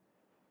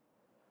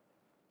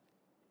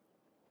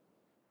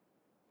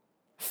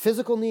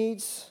 Physical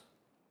needs,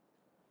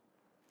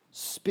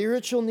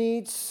 spiritual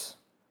needs.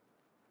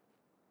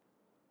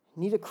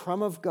 Need a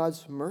crumb of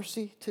God's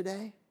mercy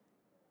today?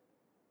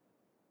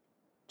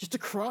 Just a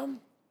crumb?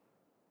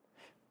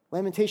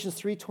 Lamentations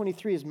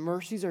 3:23, his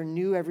mercies are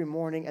new every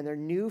morning, and they're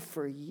new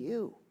for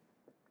you.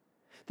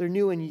 They're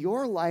new in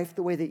your life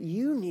the way that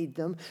you need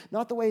them,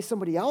 not the way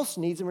somebody else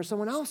needs them or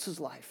someone else's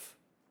life.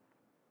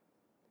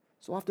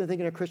 So often I think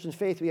in our Christian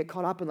faith, we get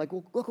caught up in like,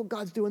 well, look what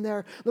God's doing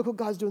there. Look what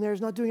God's doing there.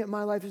 He's not doing it in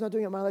my life. He's not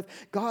doing it in my life.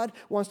 God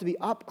wants to be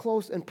up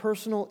close and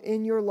personal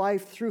in your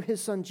life through his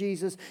son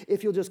Jesus.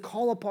 If you'll just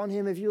call upon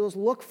him, if you'll just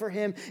look for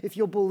him, if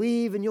you'll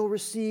believe and you'll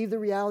receive the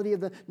reality of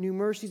the new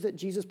mercies that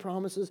Jesus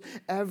promises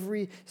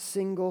every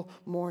single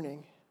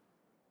morning.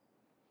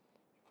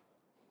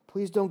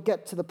 Please don't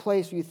get to the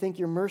place where you think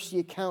your mercy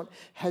account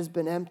has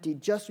been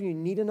emptied. Just when you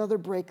need another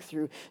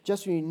breakthrough,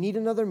 just when you need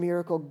another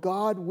miracle,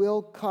 God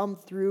will come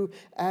through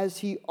as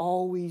he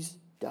always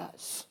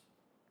does.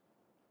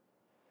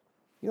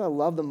 You know what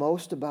I love the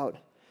most about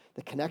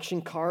the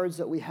connection cards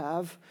that we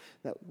have,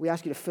 that we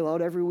ask you to fill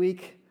out every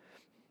week?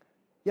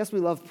 Yes,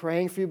 we love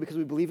praying for you because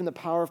we believe in the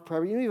power of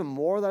prayer. But you know even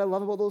more that I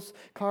love about those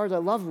cards? I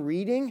love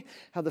reading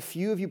how the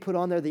few of you put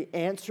on there the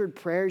answered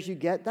prayers you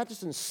get. That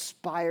just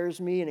inspires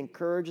me and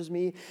encourages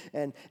me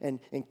and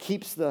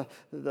keeps the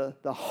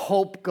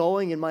hope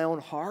going in my own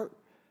heart.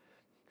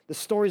 The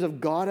stories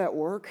of God at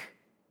work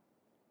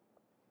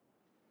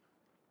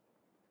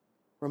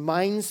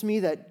reminds me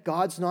that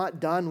God's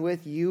not done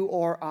with you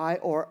or I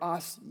or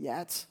us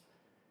yet.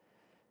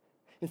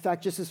 In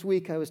fact, just this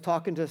week, I was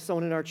talking to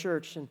someone in our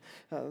church, and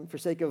for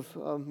sake of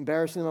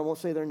embarrassing them, I won't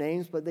say their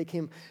names, but they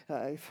came,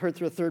 I've heard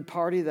through a third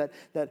party that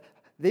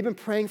they've been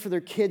praying for their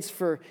kids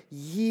for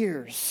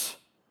years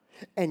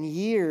and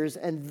years,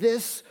 and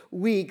this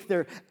week,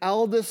 their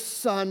eldest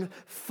son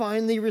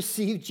finally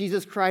received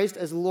Jesus Christ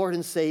as Lord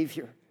and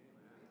Savior.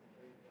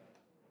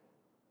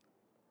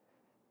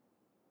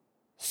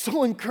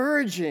 So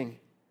encouraging.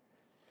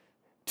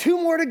 2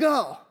 more to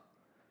go.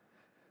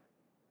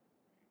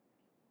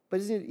 But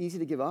isn't it easy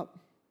to give up?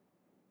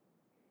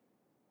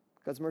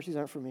 God's mercies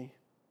aren't for me.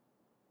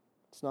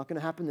 It's not going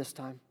to happen this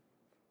time.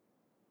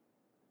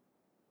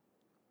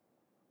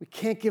 We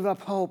can't give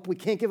up hope. We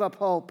can't give up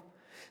hope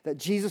that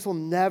Jesus will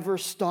never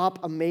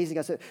stop amazing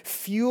us. It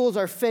fuels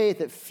our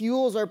faith. It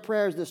fuels our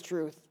prayers, this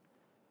truth.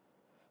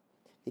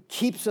 It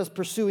keeps us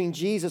pursuing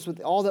Jesus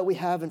with all that we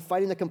have and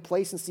fighting the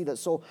complacency that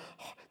so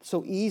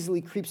easily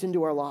creeps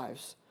into our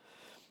lives.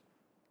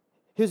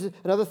 Here's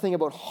another thing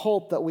about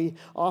hope that we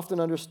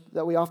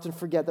often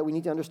forget, that we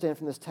need to understand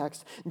from this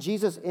text.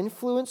 Jesus'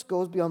 influence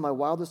goes beyond my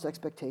wildest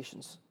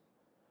expectations.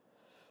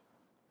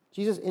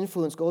 Jesus'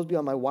 influence goes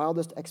beyond my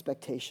wildest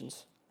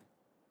expectations.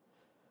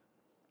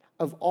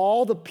 Of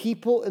all the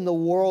people in the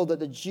world that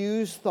the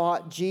Jews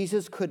thought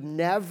Jesus could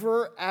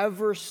never,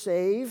 ever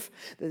save,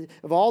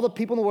 of all the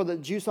people in the world that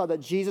the Jews thought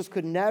that Jesus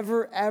could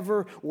never,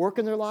 ever work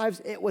in their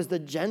lives, it was the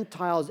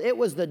Gentiles. It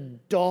was the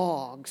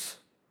dogs.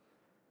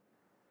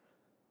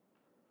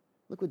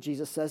 Look what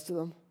Jesus says to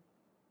them.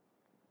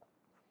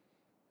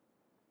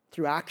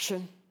 Through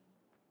action.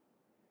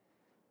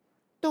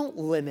 Don't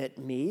limit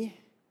me.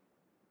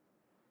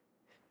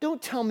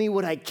 Don't tell me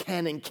what I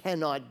can and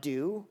cannot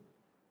do.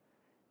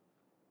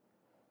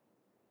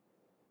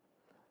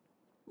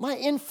 My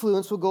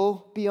influence will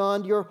go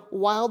beyond your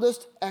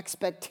wildest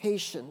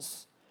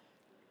expectations.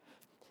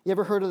 You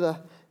ever heard of the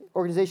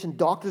organization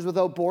Doctors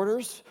Without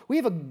Borders? We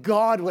have a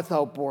God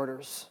without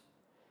borders.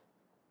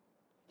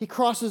 He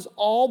crosses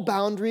all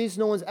boundaries.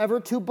 No one's ever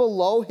too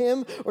below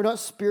him or not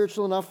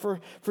spiritual enough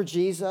for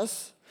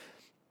Jesus.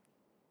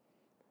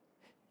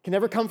 Can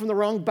never come from the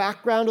wrong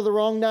background or the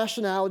wrong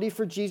nationality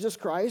for Jesus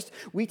Christ.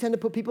 We tend to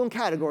put people in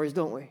categories,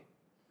 don't we?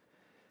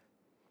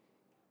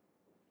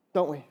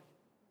 Don't we?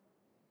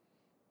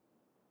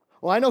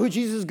 Well, I know who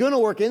Jesus is going to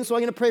work in, so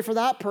I'm going to pray for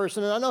that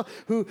person. And I know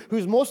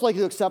who's most likely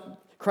to accept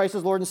Christ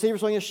as Lord and Savior,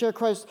 so I'm going to share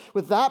Christ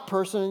with that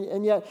person.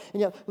 And yet,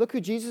 look who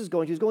Jesus is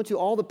going to. He's going to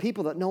all the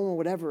people that no one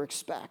would ever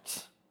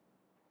expect.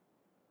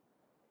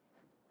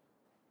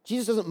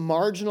 Jesus doesn't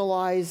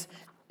marginalize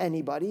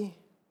anybody.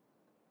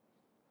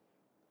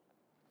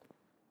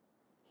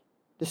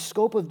 The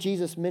scope of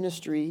Jesus'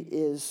 ministry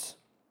is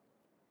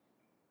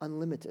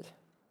unlimited.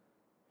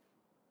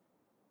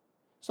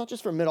 It's not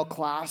just for middle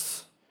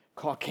class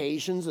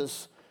Caucasians,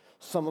 as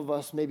some of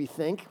us maybe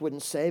think,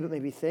 wouldn't say, but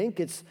maybe think.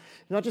 It's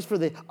not just for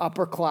the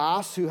upper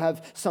class who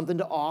have something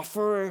to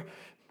offer.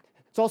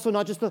 It's also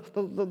not just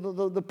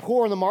the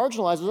poor and the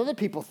marginalized, as other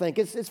people think.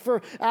 It's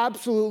for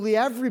absolutely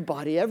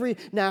everybody, every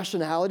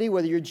nationality,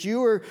 whether you're Jew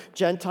or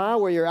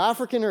Gentile, whether you're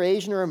African or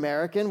Asian or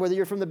American, whether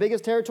you're from the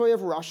biggest territory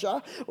of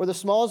Russia or the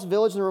smallest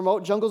village in the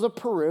remote jungles of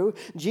Peru.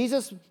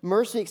 Jesus'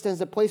 mercy extends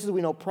to places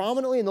we know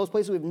prominently and those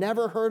places we've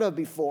never heard of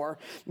before.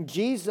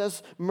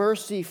 Jesus'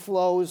 mercy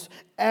flows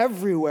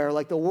everywhere,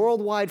 like the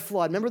worldwide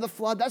flood. Remember the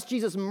flood? That's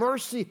Jesus'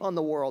 mercy on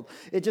the world.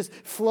 It just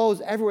flows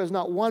everywhere. There's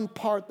not one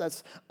part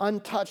that's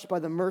untouched by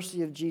the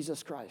mercy of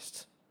Jesus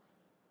Christ.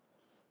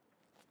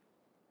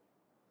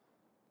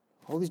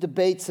 All these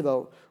debates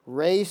about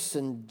race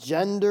and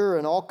gender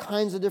and all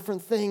kinds of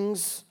different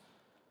things.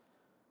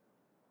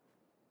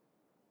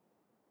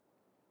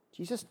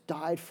 Jesus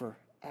died for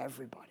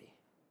everybody.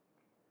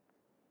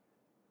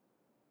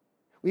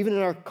 Even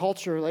in our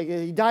culture, like,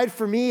 he died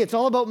for me. It's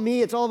all about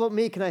me. It's all about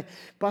me. Can I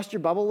bust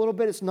your bubble a little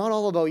bit? It's not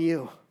all about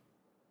you.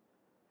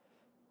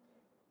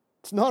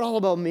 It's not all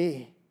about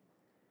me.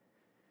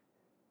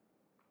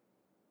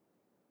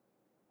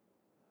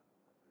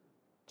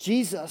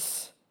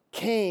 Jesus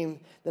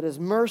came that his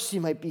mercy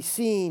might be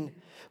seen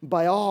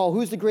by all.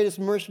 Who's the greatest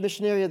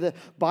missionary of the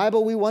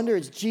Bible? We wonder.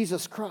 It's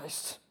Jesus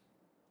Christ.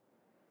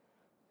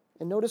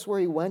 And notice where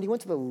he went. He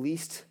went to the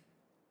least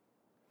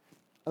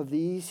of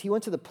these. He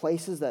went to the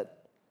places that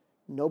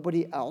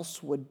nobody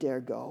else would dare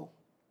go.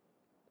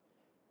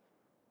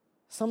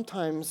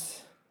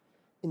 Sometimes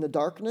in the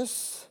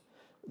darkness,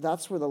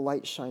 that's where the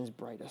light shines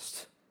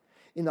brightest.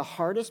 In the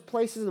hardest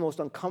places, the most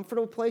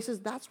uncomfortable places,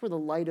 that's where the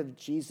light of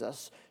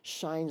Jesus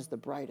shines the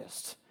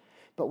brightest.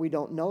 But we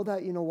don't know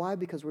that. You know why?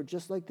 Because we're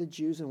just like the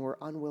Jews and we're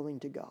unwilling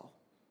to go.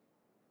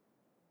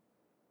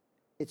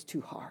 It's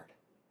too hard.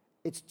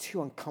 It's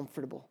too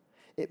uncomfortable.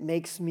 It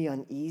makes me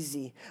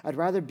uneasy. I'd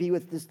rather be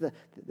with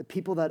the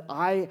people that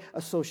I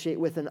associate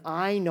with and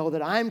I know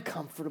that I'm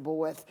comfortable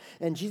with.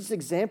 And Jesus'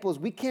 example is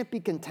we can't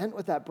be content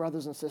with that,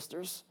 brothers and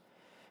sisters.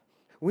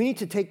 We need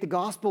to take the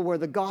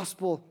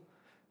gospel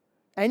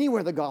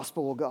anywhere the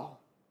gospel will go.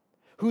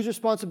 Whose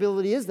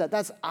responsibility is that?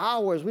 That's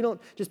ours. We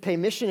don't just pay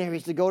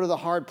missionaries to go to the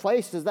hard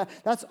places.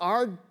 That's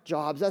our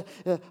jobs.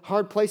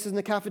 Hard places in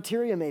the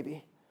cafeteria,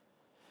 maybe.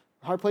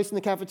 Hard place in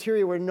the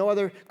cafeteria where no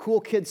other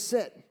cool kids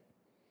sit.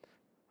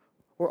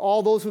 Where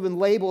all those who've been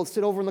labeled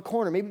sit over in the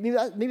corner.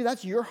 Maybe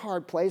that's your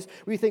hard place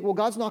where you think, well,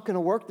 God's not going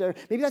to work there.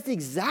 Maybe that's the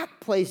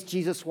exact place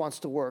Jesus wants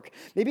to work.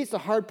 Maybe it's the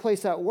hard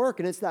place at work,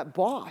 and it's that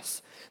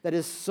boss that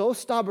is so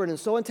stubborn and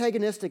so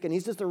antagonistic, and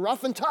he's just a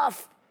rough and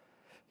tough.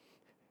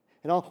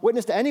 And I'll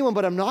witness to anyone,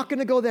 but I'm not going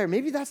to go there.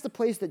 Maybe that's the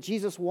place that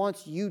Jesus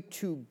wants you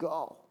to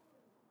go.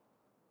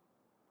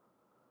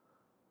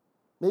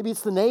 Maybe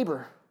it's the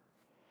neighbor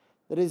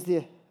that is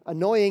the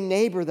annoying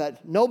neighbor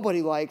that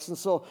nobody likes, and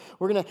so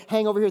we're going to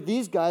hang over here with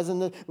these guys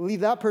and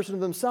leave that person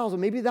to themselves.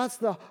 And maybe that's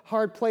the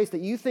hard place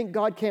that you think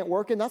God can't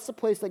work in. That's the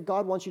place that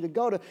God wants you to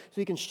go to so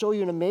he can show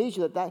you and amaze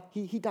you that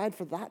he died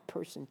for that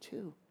person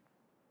too.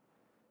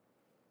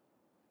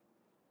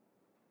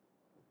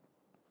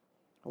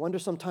 I wonder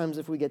sometimes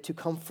if we get too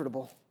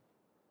comfortable.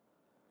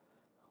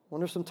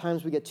 And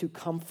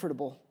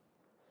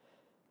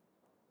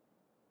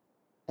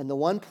the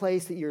one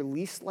place that you're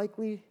least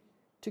likely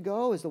to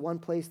go is the one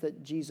place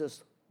that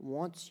Jesus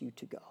wants you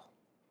to go.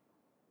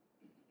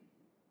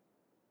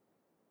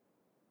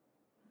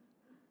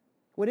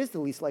 What is the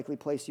least likely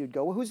place you'd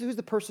go? Well, who's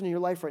the person in your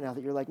life right now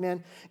that you're like,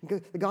 man,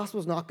 the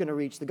gospel's not going to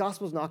reach. The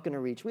gospel's not going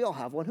to reach. We all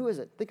have one. Who is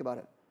it? Think about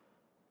it.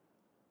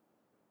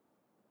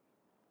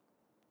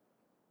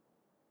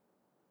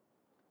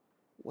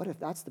 What if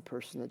that's the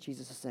person that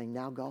Jesus is saying,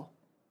 now go?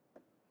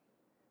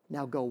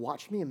 Now go.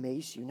 Watch me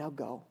amaze you. Now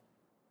go.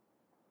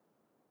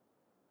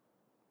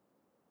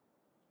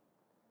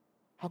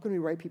 How can we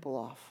write people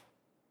off?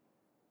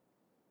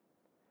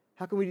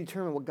 How can we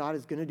determine what God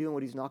is going to do and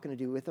what he's not going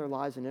to do with our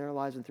lives and in our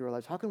lives and through our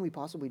lives? How can we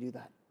possibly do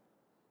that?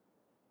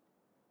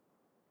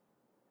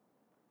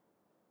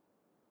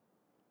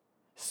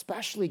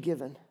 Especially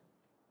given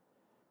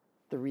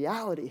the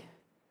reality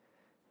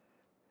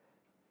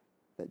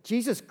that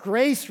Jesus'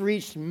 grace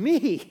reached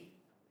me.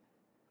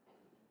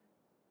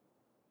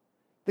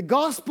 The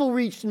gospel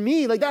reached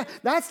me. Like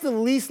that's the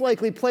least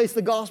likely place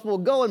the gospel will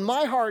go, in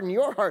my heart and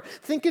your heart.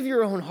 Think of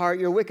your own heart,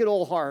 your wicked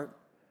old heart.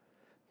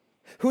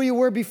 Who you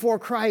were before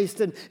Christ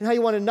and how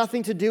you wanted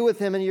nothing to do with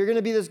him, and you're going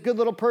to be this good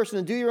little person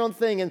and do your own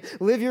thing and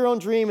live your own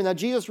dream, and now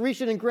Jesus reached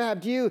in and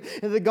grabbed you.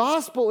 And the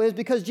gospel is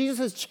because Jesus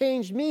has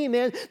changed me,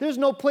 man. There's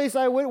no place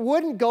I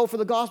wouldn't go for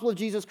the gospel of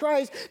Jesus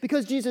Christ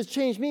because Jesus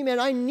changed me, man.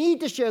 I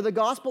need to share the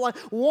gospel. I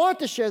want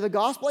to share the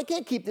gospel. I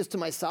can't keep this to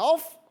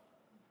myself.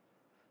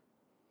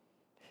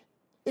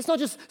 It's not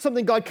just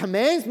something God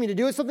commands me to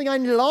do. It's something I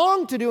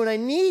long to do and I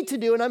need to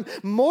do and I'm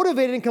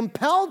motivated and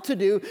compelled to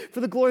do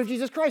for the glory of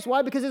Jesus Christ.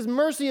 Why? Because his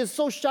mercy is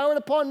so showered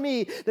upon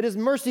me that his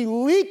mercy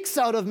leaks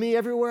out of me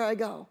everywhere I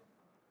go.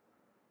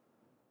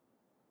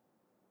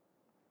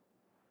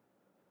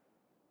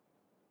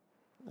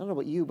 I don't know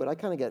about you, but I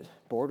kind of get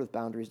bored with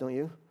boundaries, don't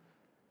you?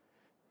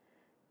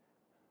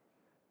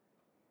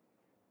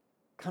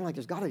 Kind of like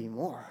there's got to be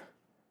more.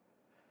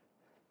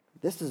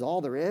 This is all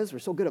there is. We're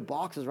so good at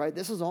boxes, right?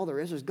 This is all there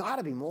is. There's got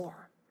to be more.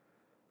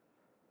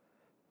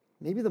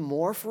 Maybe the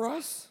more for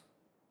us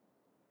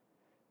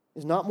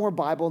is not more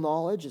Bible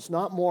knowledge. It's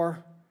not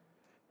more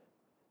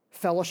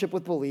fellowship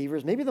with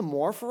believers. Maybe the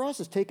more for us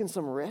is taking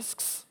some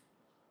risks.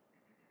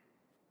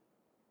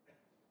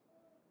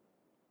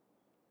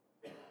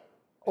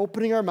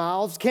 Opening our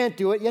mouths. Can't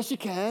do it. Yes, you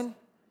can.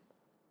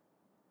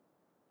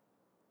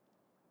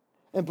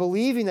 And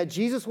believing that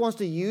Jesus wants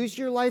to use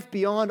your life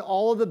beyond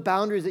all of the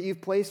boundaries that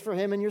you've placed for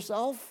him and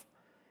yourself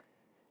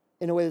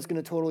in a way that's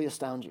going to totally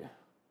astound you.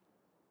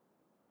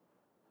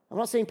 I'm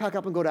not saying pack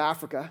up and go to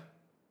Africa.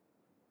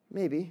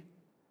 Maybe.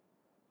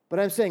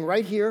 But I'm saying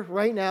right here,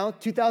 right now,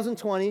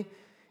 2020,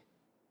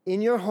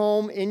 in your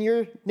home, in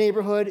your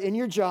neighborhood, in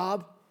your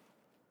job.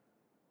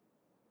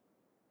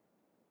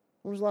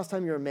 When was the last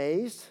time you were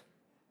amazed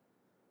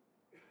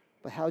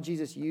by how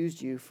Jesus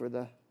used you for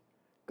the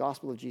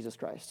gospel of Jesus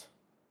Christ?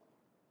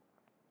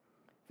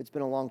 It's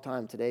been a long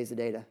time. Today's the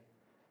day to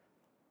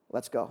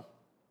let's go.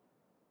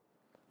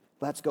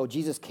 Let's go.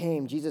 Jesus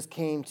came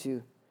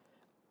to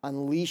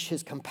unleash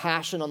his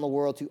compassion on the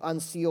world, to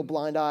unseal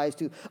blind eyes,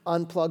 to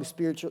unplug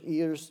spiritual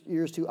ears,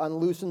 to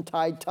unloosen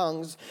tied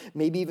tongues,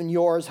 maybe even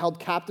yours, held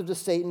captive to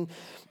Satan,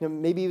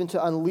 maybe even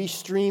to unleash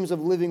streams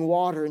of living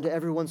water into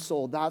everyone's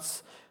soul.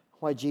 That's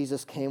why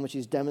Jesus came, which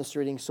he's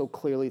demonstrating so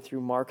clearly through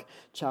Mark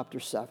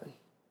chapter 7.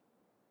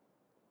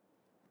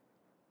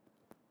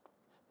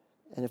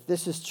 And if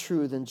this is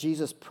true, then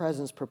Jesus'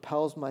 presence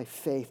propels my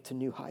faith to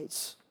new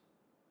heights.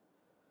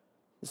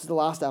 This is the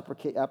last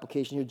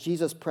application here.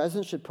 Jesus'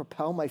 presence should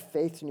propel my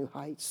faith to new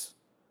heights.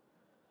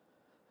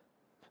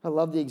 I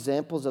love the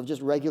examples of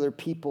just regular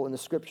people in the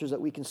scriptures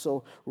that we can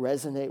so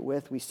resonate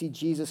with. We see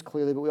Jesus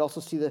clearly, but we also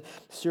see the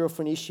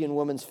Syrophoenician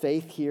woman's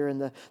faith here and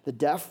the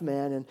deaf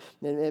man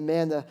and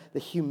man, the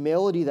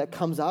humility that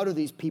comes out of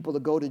these people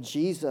to go to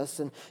Jesus.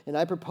 And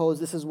I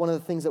propose this is one of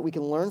the things that we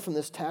can learn from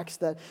this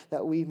text that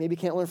we maybe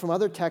can't learn from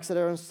other texts that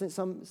are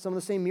some of the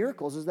same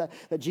miracles, is that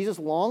Jesus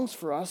longs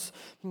for us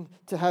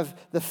to have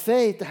the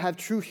faith, to have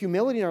true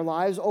humility in our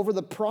lives over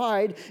the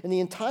pride and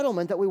the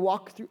entitlement that we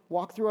walk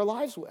through our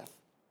lives with.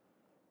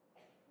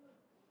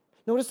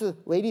 Notice the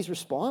lady's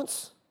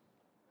response.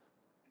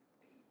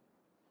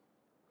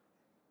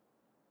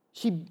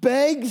 She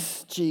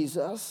begs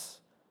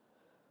Jesus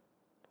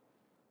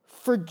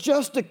for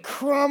just a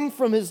crumb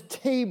from his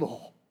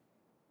table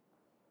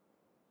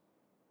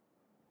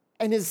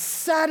and is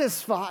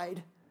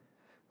satisfied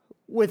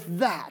with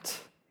that.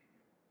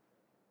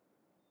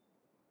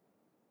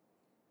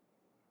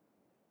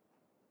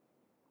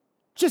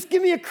 Just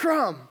give me a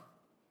crumb.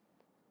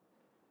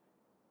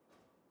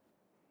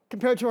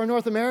 Compared to our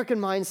North American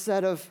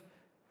mindset of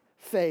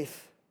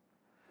faith.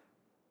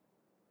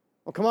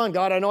 Well, come on,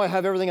 God, I know I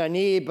have everything I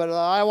need, but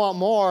I want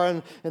more,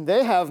 and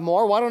they have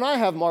more. Why don't I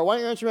have more? Why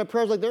aren't you answering my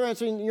prayers like you're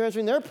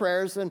answering their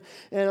prayers? And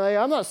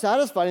I'm not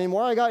satisfied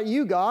anymore. I got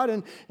you,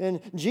 God,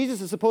 and Jesus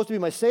is supposed to be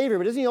my Savior,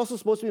 but isn't he also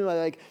supposed to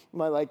be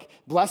my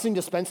blessing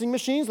dispensing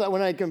machine, so that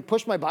when I can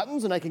push my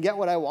buttons and I can get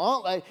what I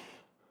want?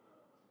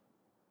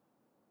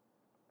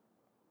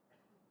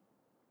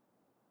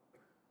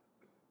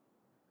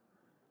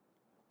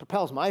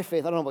 Propels my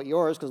faith. I don't know about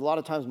yours, because a lot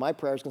of times my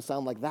prayers can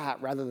sound like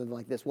that rather than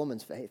like this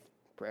woman's faith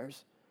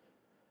prayers.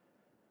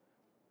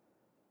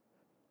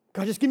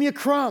 God, just give me a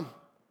crumb.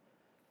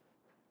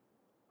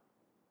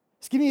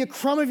 Just give me a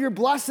crumb of your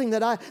blessing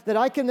that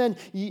I can then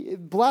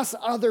bless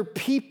other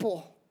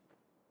people.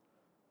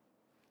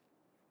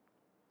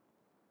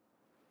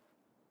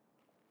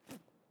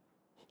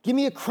 Give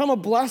me a crumb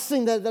of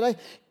blessing that I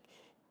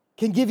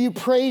can give you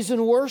praise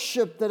and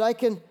worship, that I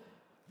can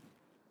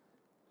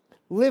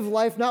live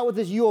life not with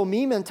this you owe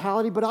me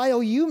mentality, but I owe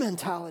you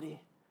mentality.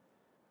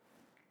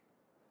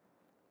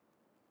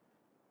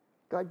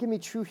 God, give me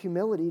true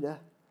humility to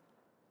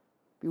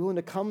be willing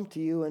to come to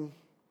you and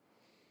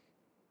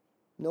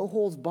no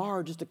holds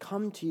barred, just to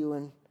come to you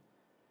and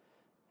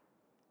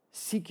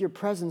seek your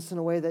presence in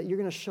a way that you're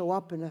going to show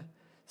up in a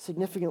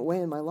significant way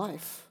in my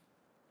life.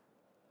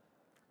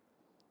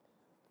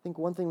 I think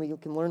one thing we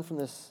can learn from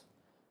this,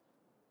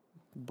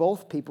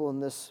 both people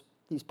in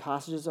these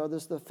passages, are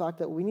the fact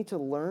that we need to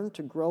learn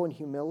to grow in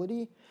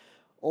humility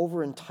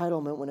over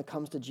entitlement when it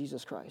comes to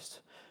Jesus Christ.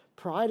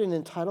 Pride and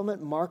entitlement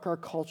mark our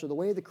culture. The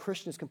way of the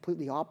Christian is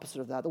completely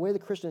opposite of that. The way of the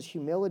Christian is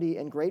humility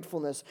and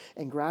gratefulness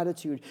and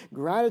gratitude.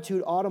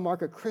 Gratitude ought to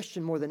mark a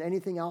Christian more than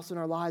anything else in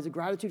our lives. A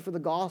gratitude for the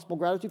gospel,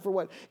 gratitude for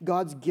what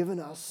God's given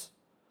us.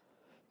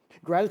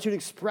 Gratitude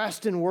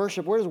expressed in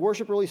worship. Where does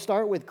worship really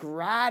start? With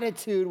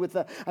gratitude, with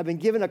I've been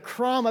given a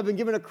crumb,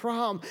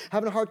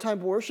 having a hard time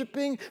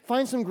worshiping?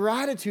 Find some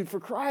gratitude for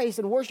Christ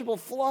and worship will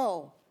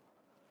flow.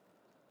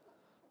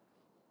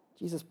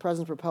 Jesus'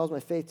 presence propels my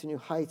faith to new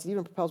heights. It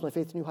even propels my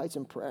faith to new heights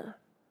in prayer.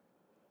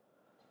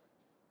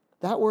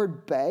 That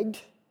word begged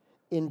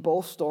in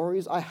both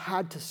stories, I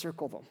had to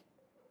circle them.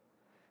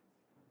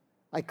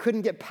 I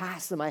couldn't get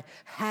past them. I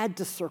had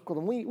to circle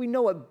them. We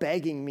know what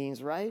begging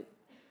means, right?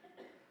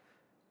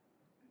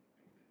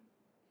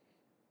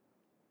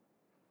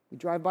 We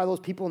drive by those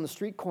people in the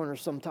street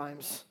corners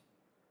sometimes.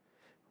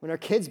 When our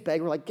kids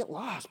beg, we're like, get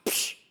lost.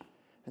 Psh,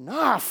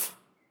 enough.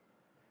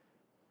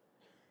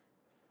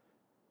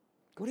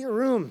 Go to your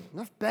room.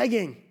 Enough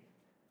begging.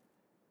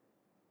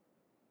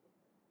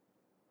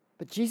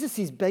 But Jesus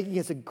sees begging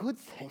as a good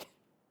thing.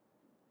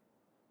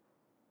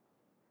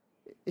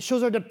 It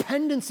shows our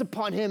dependence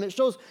upon him. It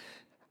shows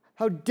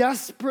how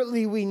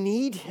desperately we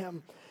need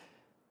him.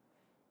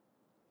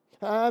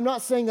 I'm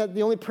not saying that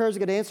the only prayers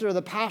that get answered are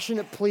the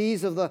passionate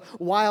pleas of the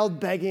wild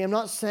begging. I'm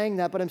not saying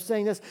that, but I'm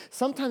saying this.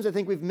 Sometimes I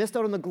think we've missed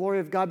out on the glory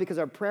of God because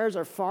our prayers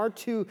are far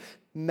too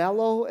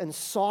mellow and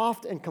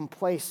soft and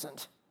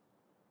complacent.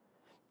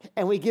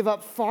 And we give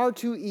up far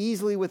too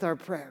easily with our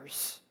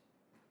prayers.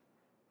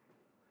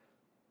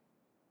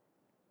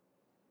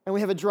 And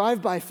we have a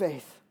drive-by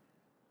faith.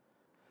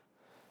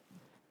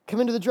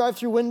 Come into the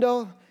drive-through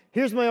window.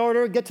 Here's my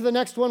order. Get to the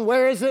next one.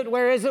 Where is it?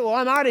 Where is it? Well,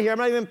 I'm out of here. I'm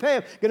not even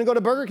paying. I'm going to go to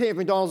Burger King if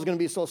McDonald's is going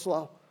to be so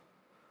slow.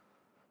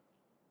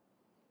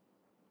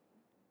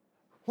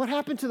 What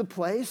happened to the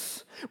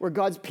place where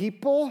God's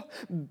people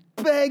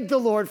begged the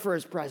Lord for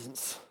his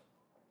presence?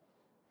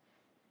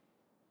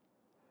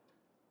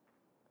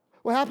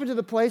 What happened to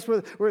the place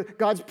where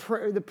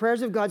the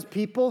prayers of God's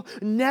people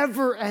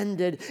never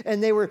ended,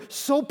 and they were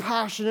so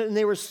passionate, and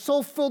they were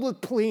so filled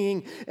with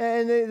pleading,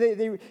 and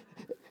they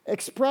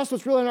expressed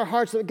what's really in our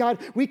hearts, that God,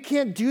 we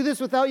can't do this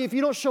without you. If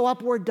you don't show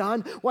up, we're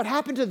done. What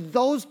happened to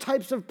those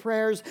types of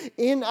prayers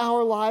in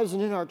our lives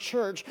and in our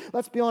church?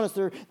 Let's be honest,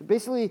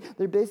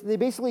 they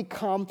basically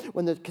come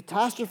when the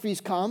catastrophes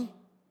come,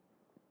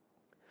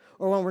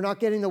 or when we're not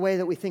getting the way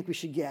that we think we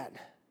should get.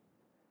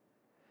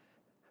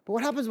 But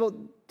what happens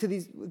to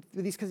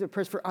these kinds of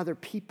prayers for other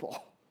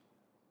people?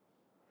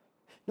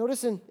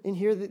 Notice in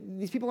here that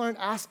these people aren't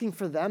asking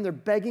for them, they're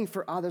begging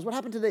for others. What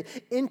happened to the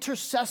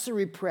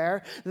intercessory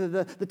prayer,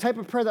 the type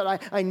of prayer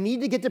that I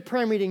need to get to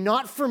prayer meeting,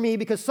 not for me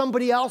because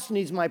somebody else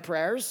needs my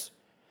prayers?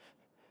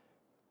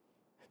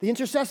 The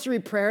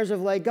intercessory prayers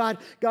of like, God,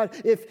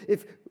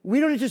 if we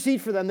don't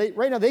intercede for them,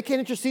 right now they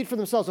can't intercede for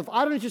themselves. If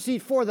I don't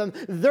intercede for them,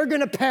 they're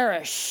going to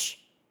perish.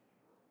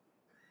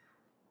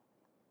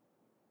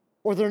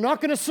 Or they're not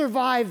going to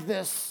survive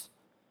this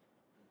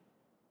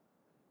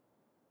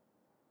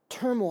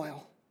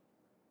turmoil.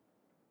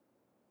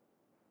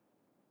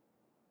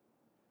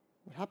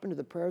 What happened to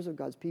the prayers of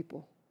God's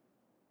people?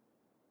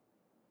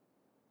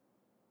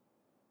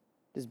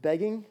 Does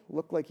begging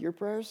look like your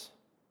prayers?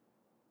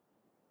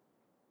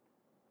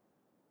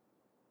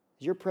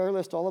 Is your prayer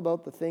list all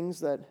about the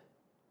things that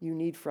you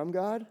need from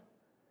God?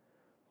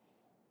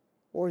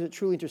 Or is it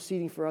truly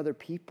interceding for other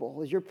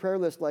people? Is your prayer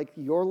list like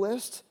your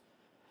list?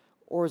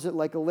 Or is it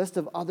like a list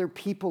of other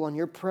people on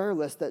your prayer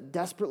list that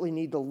desperately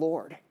need the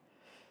Lord?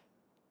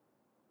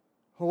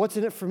 Well, what's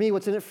in it for me?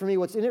 What's in it for me?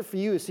 What's in it for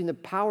you is seeing the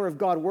power of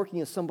God working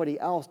in somebody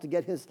else to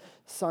get his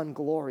son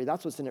glory.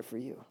 That's what's in it for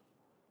you.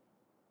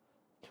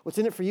 What's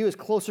in it for you is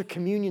closer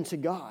communion to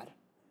God.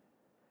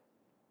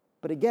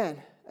 But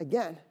again,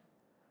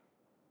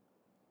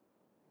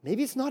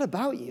 maybe it's not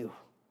about you.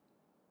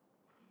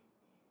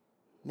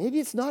 Maybe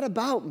it's not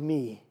about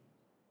me.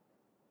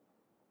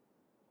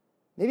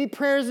 Maybe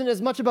prayer isn't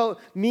as much about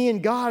me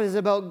and God as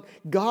about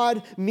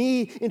God,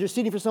 me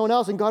interceding for someone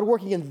else and God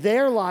working in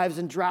their lives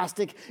in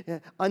drastic,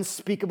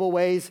 unspeakable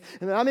ways.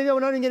 And maybe I'm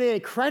not even getting any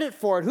credit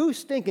for it. Who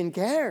stinking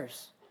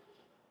cares?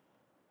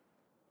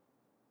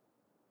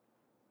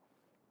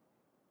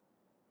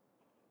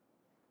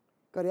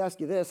 Got to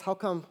ask you this. How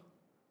come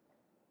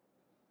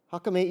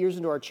 8 years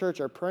into our church,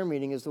 our prayer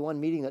meeting is the one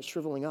meeting that's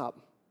shriveling up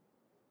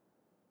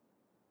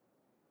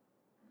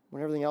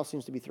when everything else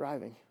seems to be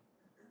thriving?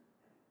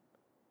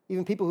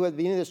 Even people who at the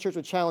beginning of this church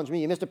would challenge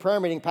me. You missed a prayer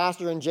meeting,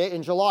 Pastor, in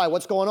July.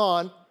 What's going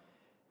on?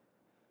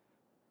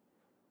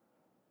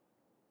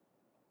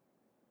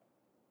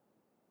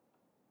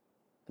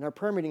 And our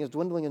prayer meeting is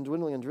dwindling and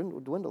dwindling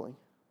and dwindling.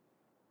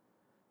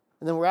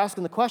 And then we're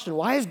asking the question,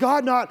 why is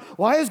God not?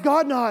 Why is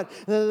God not?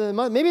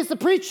 Maybe it's the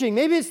preaching.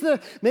 Maybe it's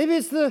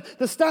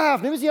the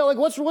staff. Maybe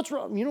it's, what's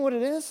wrong? You know what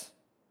it is?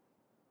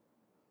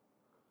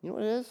 You know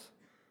what it is?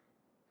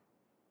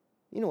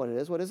 You know what it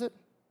is. What is it?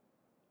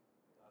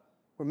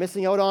 We're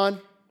missing out on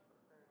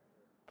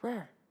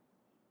prayer.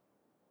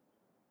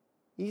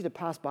 Easy to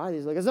pass by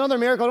these. Like, it's another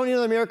miracle. I don't need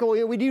another miracle.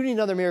 We do need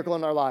another miracle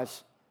in our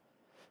lives.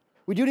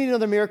 We do need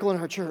another miracle in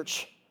our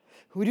church.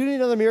 We do need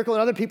another miracle in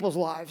other people's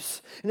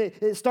lives. And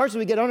it starts when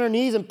we get on our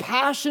knees and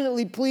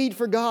passionately plead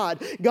for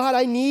God. God,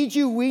 I need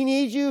you. We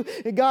need you.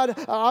 God,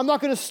 I'm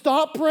not going to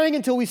stop praying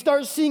until we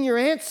start seeing your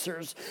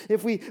answers.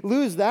 If we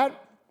lose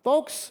that,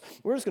 folks,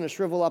 we're just going to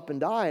shrivel up and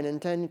die. And in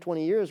 10,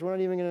 20 years, we're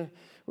going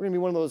to be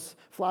one of those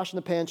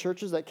flash-in-the-pan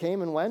churches that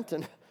came and went.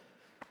 And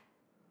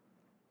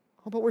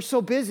oh, but we're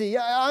so busy.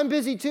 Yeah, I'm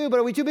busy too, but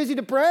are we too busy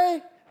to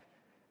pray?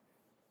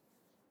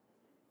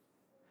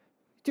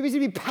 Too busy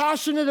to be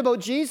passionate about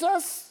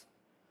Jesus?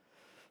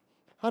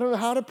 I don't know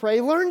how to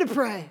pray. Learn to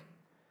pray.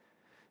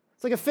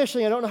 It's like a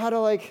fishing. I don't know how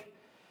to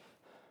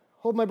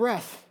hold my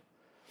breath.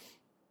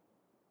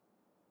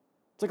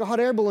 It's like a hot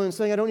air balloon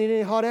saying I don't need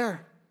any hot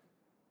air.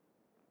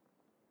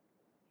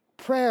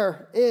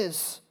 Prayer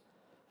is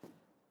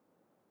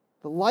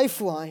the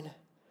lifeline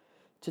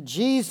to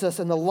Jesus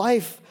and the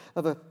life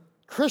of a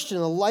Christian,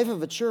 and the life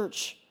of a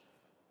church.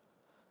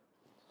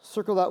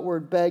 Circle that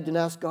word begged and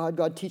ask God,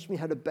 God, teach me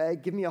how to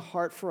beg. Give me a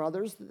heart for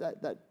others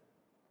that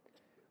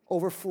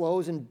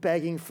overflows in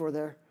begging for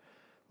their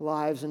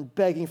lives and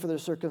begging for their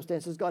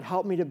circumstances. God,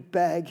 help me to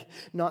beg,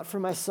 not for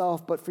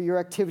myself, but for your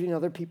activity in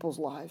other people's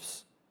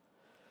lives.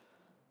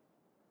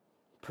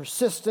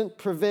 Persistent,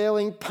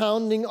 prevailing,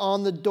 pounding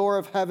on the door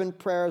of heaven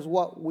prayer is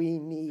what we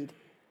need.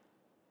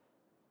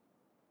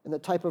 And the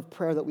type of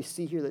prayer that we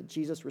see here that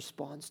Jesus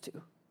responds to. I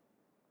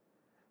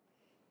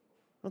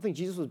don't think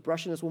Jesus was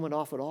brushing this woman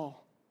off at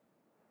all.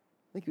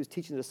 I think he was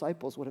teaching the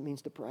disciples what it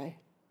means to pray.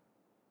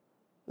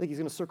 I think he's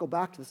going to circle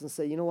back to this and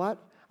say, you know what?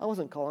 I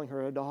wasn't calling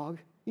her a dog.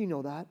 You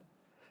know that.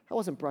 I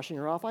wasn't brushing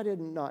her off. I did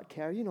not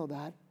care. You know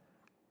that.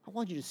 I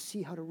want you to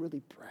see how to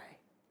really pray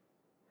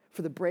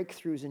for the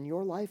breakthroughs in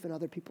your life and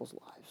other people's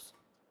lives.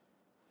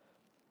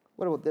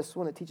 What about this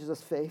one? It teaches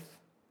us faith,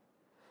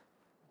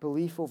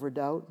 belief over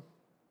doubt.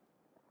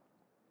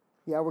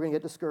 Yeah, we're going to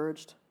get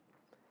discouraged.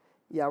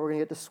 Yeah, we're going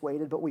to get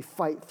dissuaded, but we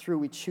fight through.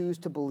 We choose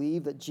to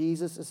believe that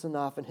Jesus is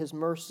enough and his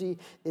mercy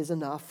is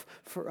enough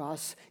for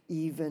us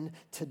even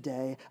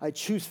today. I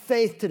choose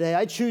faith today.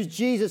 I choose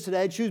Jesus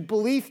today. I choose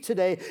belief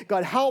today.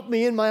 God, help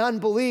me in my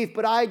unbelief,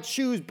 but I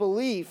choose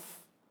belief.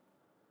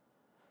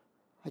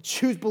 I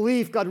choose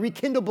belief. God,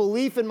 rekindle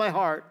belief in my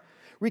heart.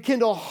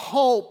 Rekindle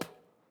hope.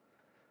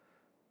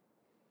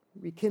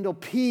 Rekindle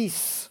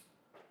peace.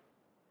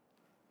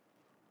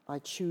 I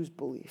choose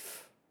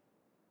belief.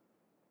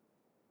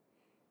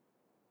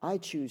 I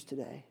choose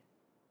today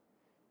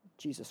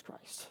Jesus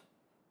Christ.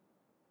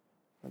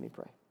 Let me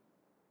pray.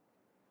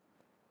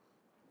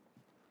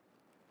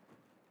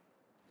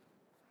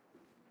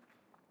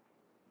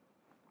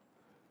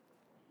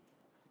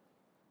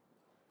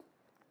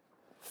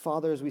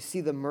 Father, as we see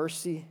the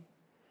mercy,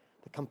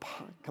 the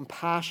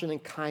compassion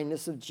and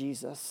kindness of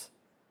Jesus,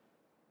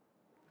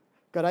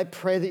 God, I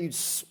pray that you'd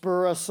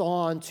spur us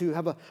on to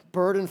have a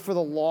burden for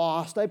the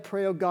lost. I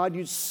pray, oh God,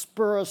 you'd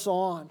spur us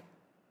on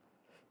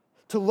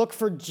to look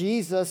for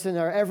Jesus in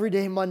our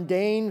everyday,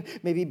 mundane,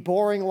 maybe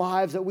boring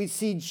lives, that we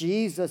see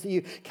Jesus, that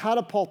you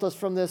catapult us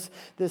from this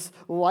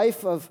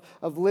life of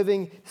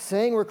living,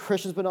 saying we're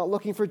Christians, but not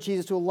looking for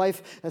Jesus, to a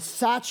life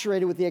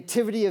saturated with the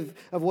activity of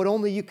what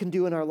only you can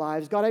do in our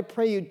lives. God, I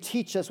pray you'd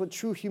teach us what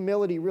true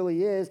humility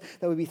really is,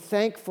 that we'd be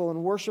thankful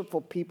and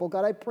worshipful people.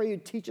 God, I pray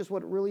you'd teach us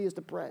what it really is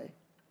to pray.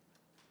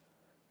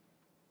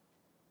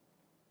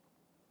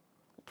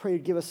 I pray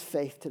you'd give us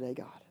faith today,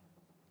 God.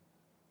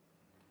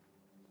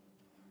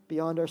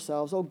 Beyond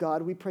ourselves. Oh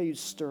God, we pray you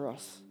stir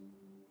us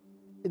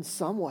in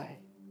some way,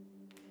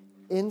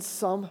 in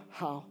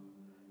somehow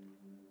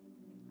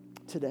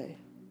today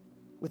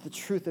with the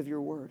truth of your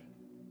word.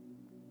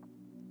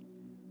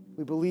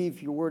 We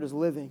believe your word is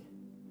living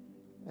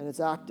and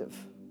it's active.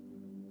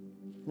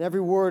 And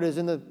every word is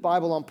in the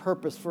Bible on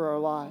purpose for our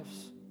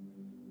lives.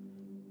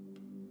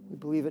 We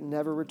believe it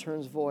never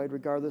returns void,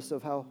 regardless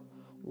of how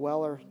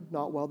well or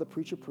not well the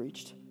preacher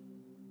preached,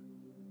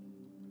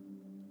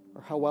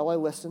 or how well I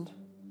listened,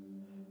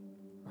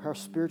 how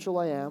spiritual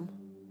I am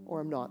or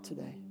am not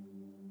today.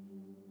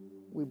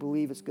 We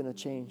believe it's going to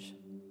change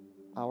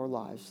our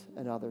lives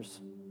and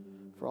others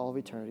for all of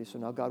eternity. So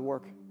now, God,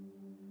 work.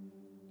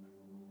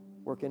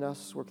 Work in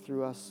us, work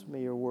through us.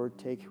 May your word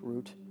take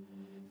root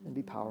and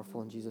be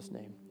powerful in Jesus'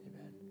 name.